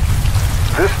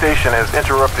 This station has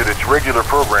interrupted its regular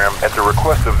program at the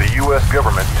request of the U.S.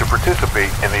 government to participate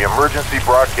in the emergency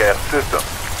broadcast system.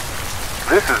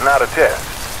 This is not a test.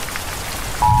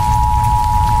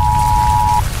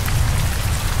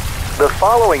 The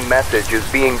following message is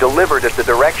being delivered at the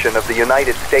direction of the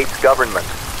United States government.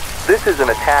 This is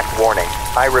an attack warning.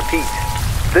 I repeat,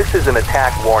 this is an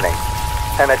attack warning.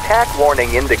 An attack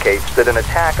warning indicates that an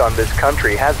attack on this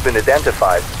country has been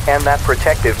identified and that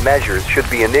protective measures should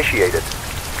be initiated.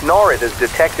 NORAD has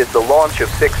detected the launch of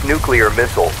 6 nuclear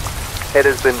missiles. It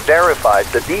has been verified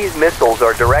that these missiles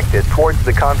are directed towards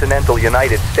the continental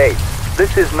United States.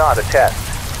 This is not a test.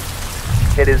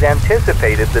 It is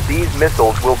anticipated that these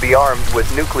missiles will be armed with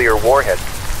nuclear warheads.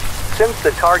 Since the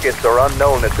targets are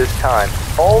unknown at this time,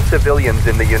 all civilians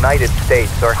in the United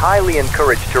States are highly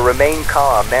encouraged to remain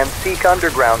calm and seek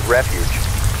underground refuge.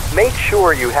 Make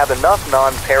sure you have enough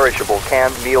non-perishable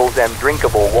canned meals and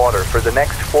drinkable water for the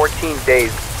next 14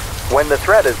 days. When the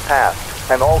threat is passed,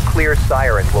 an all-clear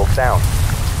siren will sound.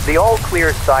 The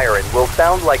all-clear siren will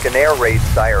sound like an air raid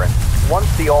siren. Once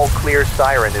the all-clear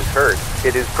siren is heard,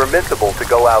 it is permissible to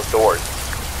go outdoors.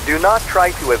 Do not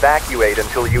try to evacuate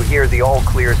until you hear the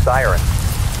all-clear siren.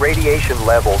 Radiation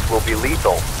levels will be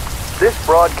lethal. This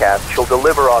broadcast shall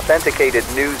deliver authenticated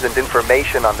news and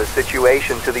information on the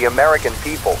situation to the American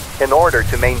people in order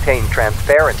to maintain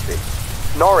transparency.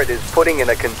 NORAD is putting in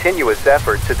a continuous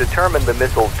effort to determine the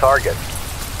missile's target.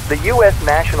 The U.S.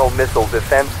 National Missile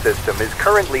Defense System is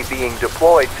currently being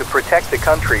deployed to protect the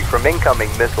country from incoming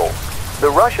missiles. The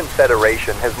Russian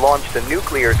Federation has launched a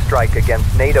nuclear strike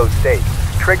against NATO states,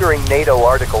 triggering NATO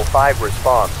Article 5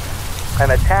 response.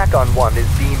 An attack on one is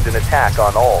deemed an attack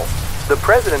on all. The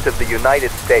President of the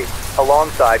United States,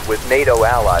 alongside with NATO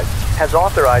allies, has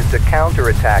authorized a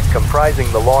counterattack comprising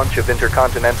the launch of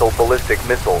intercontinental ballistic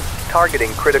missiles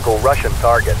targeting critical Russian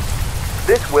targets.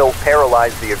 This will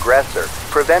paralyze the aggressor,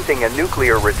 preventing a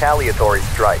nuclear retaliatory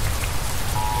strike.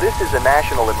 This is a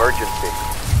national emergency.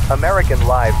 American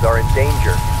lives are in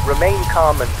danger. Remain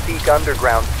calm and seek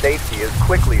underground safety as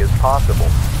quickly as possible.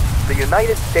 The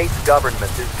United States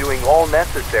government is doing all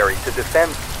necessary to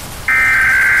defend.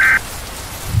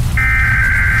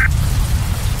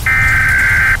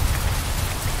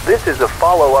 This is a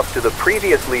follow-up to the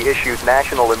previously issued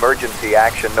National Emergency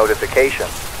Action Notification.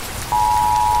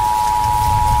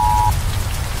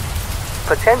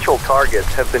 Potential targets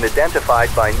have been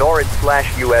identified by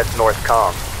NORAD/US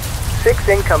Northcom. 6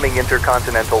 incoming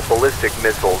intercontinental ballistic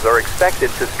missiles are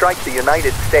expected to strike the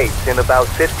United States in about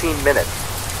 15 minutes.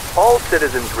 All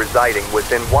citizens residing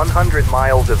within 100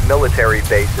 miles of military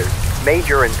bases,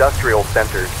 major industrial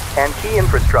centers, and key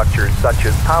infrastructures such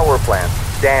as power plants,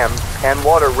 dams, and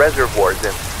water reservoirs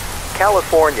in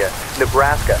California,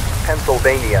 Nebraska,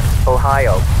 Pennsylvania,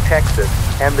 Ohio, Texas,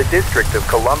 and the District of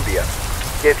Columbia.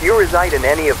 If you reside in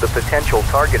any of the potential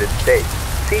targeted states,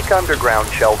 seek underground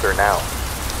shelter now.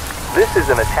 This is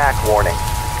an attack warning.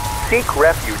 Seek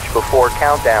refuge before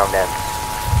countdown ends.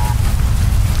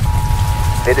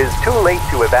 It is too late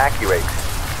to evacuate.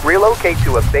 Relocate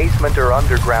to a basement or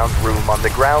underground room on the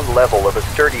ground level of a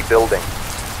sturdy building.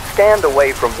 Stand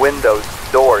away from windows,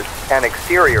 doors, and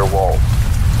exterior walls.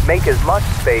 Make as much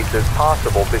space as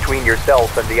possible between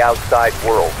yourself and the outside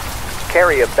world.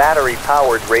 Carry a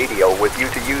battery-powered radio with you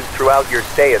to use throughout your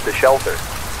stay at the shelter.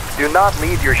 Do not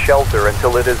leave your shelter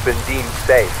until it has been deemed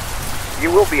safe.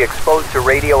 You will be exposed to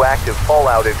radioactive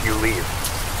fallout if you leave.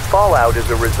 Fallout is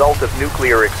a result of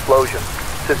nuclear explosion.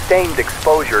 Sustained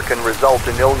exposure can result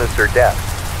in illness or death.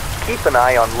 Keep an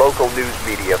eye on local news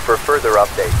media for further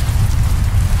updates.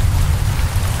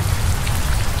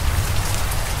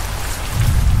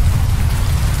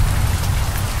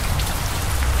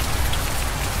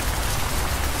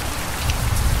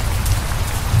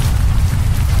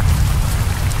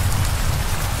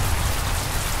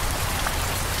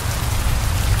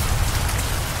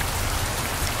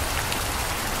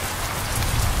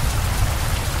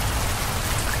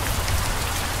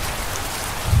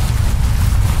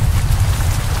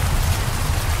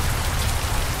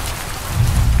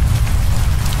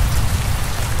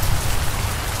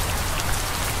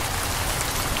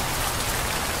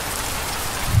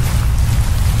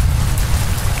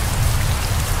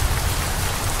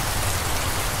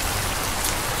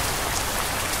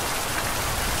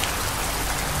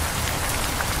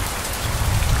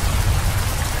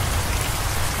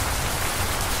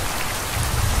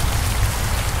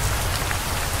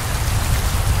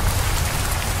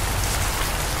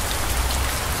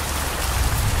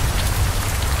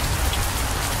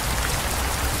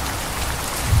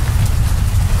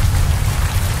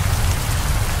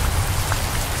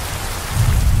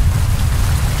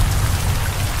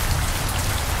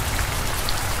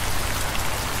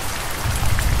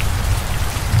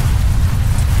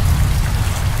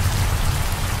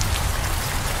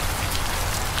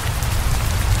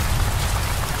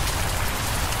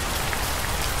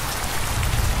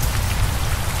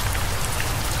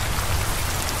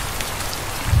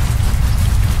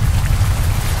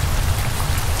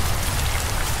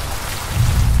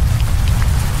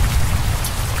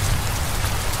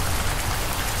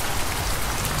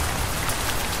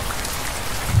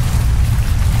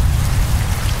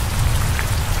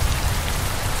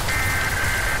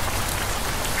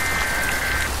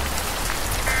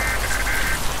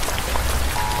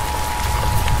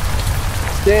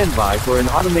 Stand by for an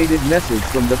automated message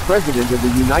from the President of the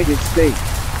United States.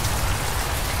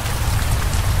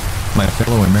 My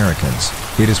fellow Americans,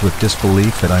 it is with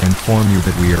disbelief that I inform you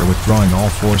that we are withdrawing all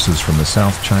forces from the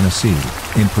South China Sea,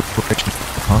 in preparation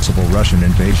for a possible Russian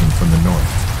invasion from the north.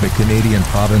 The Canadian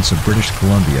province of British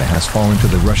Columbia has fallen to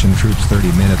the Russian troops 30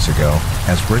 minutes ago,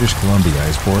 as British Columbia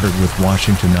is bordered with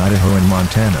Washington, Idaho and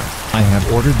Montana. I have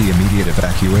ordered the immediate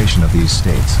evacuation of these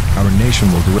states. Our nation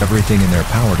will do everything in their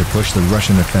power to push the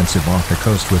Russian offensive off the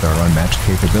coast with our unmatched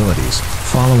capabilities.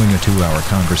 Following a 2-hour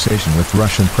conversation with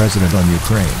Russian President on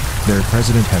Ukraine, their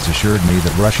president has assured me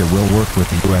that Russia will work with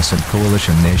the US and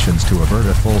coalition nations to avert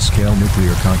a full-scale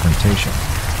nuclear confrontation.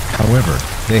 However,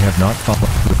 they have not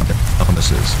followed through on their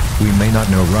promises. We may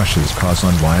not know Russia's cause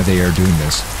on why they are doing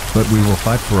this, but we will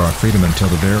fight for our freedom until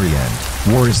the very end.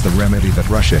 War is the remedy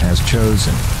that Russia has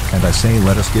chosen, and I say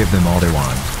let us give them all they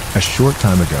want. A short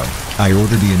time ago, I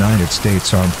ordered the United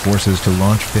States Armed Forces to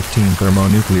launch 15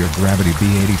 thermonuclear gravity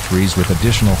B-83s with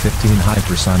additional 15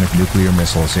 hypersonic nuclear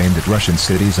missiles aimed at Russian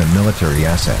cities and military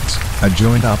assets. A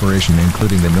joint operation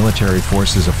including the military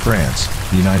forces of France,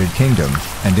 the United Kingdom,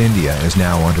 and India is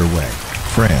now underway.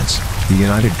 France, the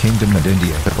United Kingdom and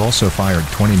India have also fired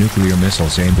 20 nuclear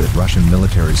missiles aimed at Russian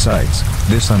military sites.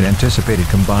 This unanticipated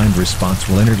combined response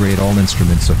will integrate all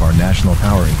instruments of our national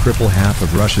power and cripple half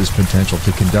of Russia's potential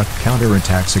to conduct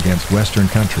counterattacks against Western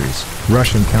countries.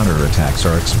 Russian counterattacks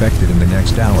are expected in the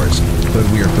next hours, but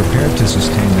we are prepared to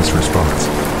sustain this response.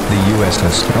 The U.S.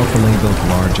 has stealthily built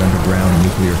large underground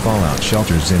nuclear fallout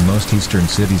shelters in most eastern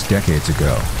cities decades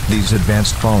ago. These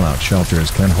advanced fallout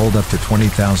shelters can hold up to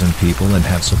 20,000 people and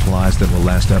have supplies that will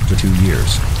last up to 2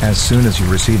 years. As soon as you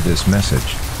receive this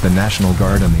message, the National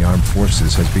Guard and the Armed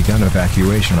Forces has begun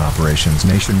evacuation operations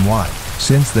nationwide.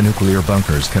 Since the nuclear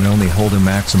bunkers can only hold a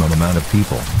maximum amount of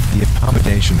people, the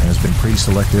accommodation has been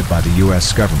pre-selected by the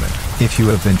U.S. government. If you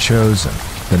have been chosen,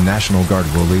 the National Guard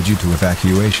will lead you to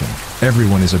evacuation.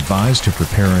 Everyone is advised to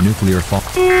prepare a nuclear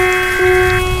fallout.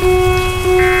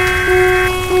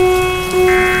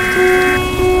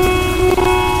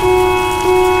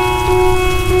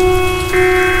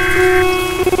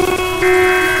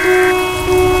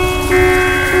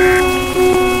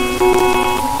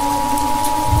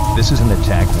 This is an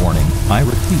attack warning. I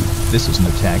repeat, this is an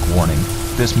attack warning.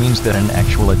 This means that an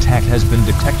actual attack has been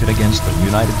detected against the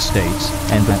United States,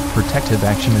 and that protective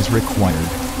action is required.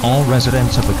 All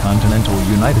residents of the continental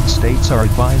United States are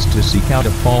advised to seek out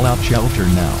a fallout shelter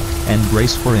now, and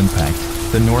brace for impact.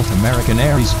 The North American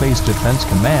Aerospace Defense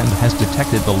Command has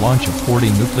detected the launch of 40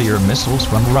 nuclear missiles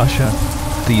from Russia.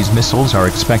 These missiles are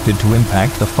expected to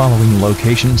impact the following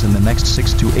locations in the next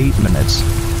 6 to 8 minutes.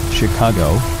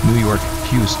 Chicago, New York,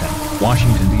 Houston,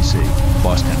 Washington, D.C.,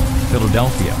 Boston,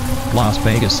 Philadelphia, Las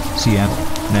Vegas, Seattle,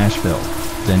 Nashville,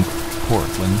 then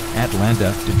Portland,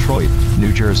 Atlanta, Detroit,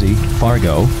 New Jersey,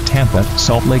 Fargo, Tampa,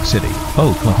 Salt Lake City,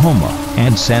 Oklahoma,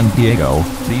 and San Diego.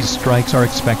 These strikes are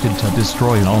expected to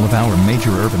destroy all of our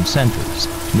major urban centers.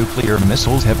 Nuclear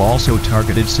missiles have also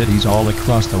targeted cities all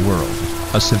across the world.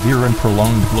 A severe and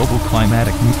prolonged global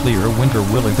climatic nuclear winter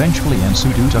will eventually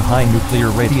ensue due to high nuclear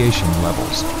radiation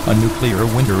levels. A nuclear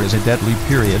winter is a deadly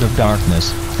period of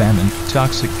darkness, famine,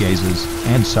 toxic gases,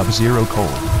 and sub-zero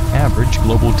cold. Average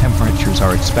global temperatures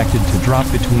are expected to drop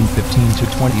between 15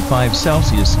 to 25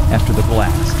 Celsius after the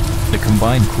blast. The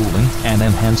combined cooling and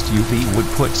enhanced UV would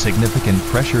put significant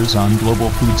pressures on global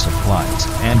food supplies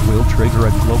and will trigger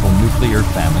a global nuclear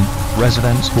famine.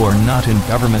 Residents who are not in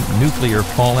government nuclear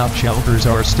fallout shelters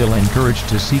are still encouraged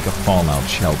to seek a fallout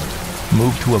shelter.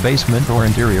 Move to a basement or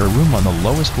interior room on the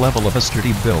lowest level of a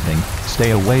sturdy building.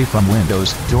 Stay away from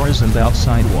windows, doors and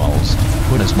outside walls.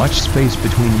 Put as much space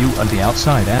between you and the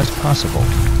outside as possible.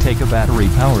 Take a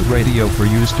battery-powered radio for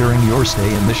use during your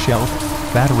stay in the shelter.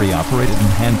 Battery-operated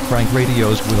and hand-crank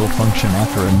radios will function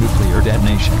after a nuclear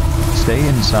detonation. Stay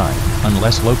inside,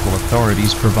 unless local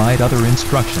authorities provide other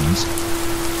instructions.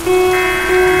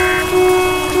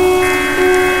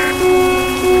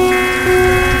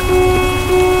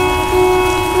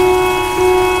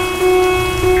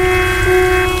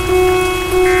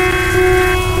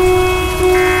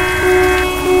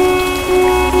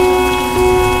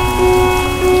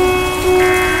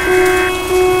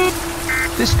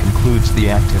 This concludes the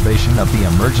activation of the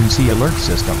emergency alert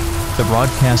system. The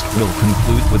broadcast will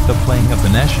conclude with the playing of the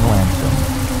national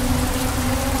anthem.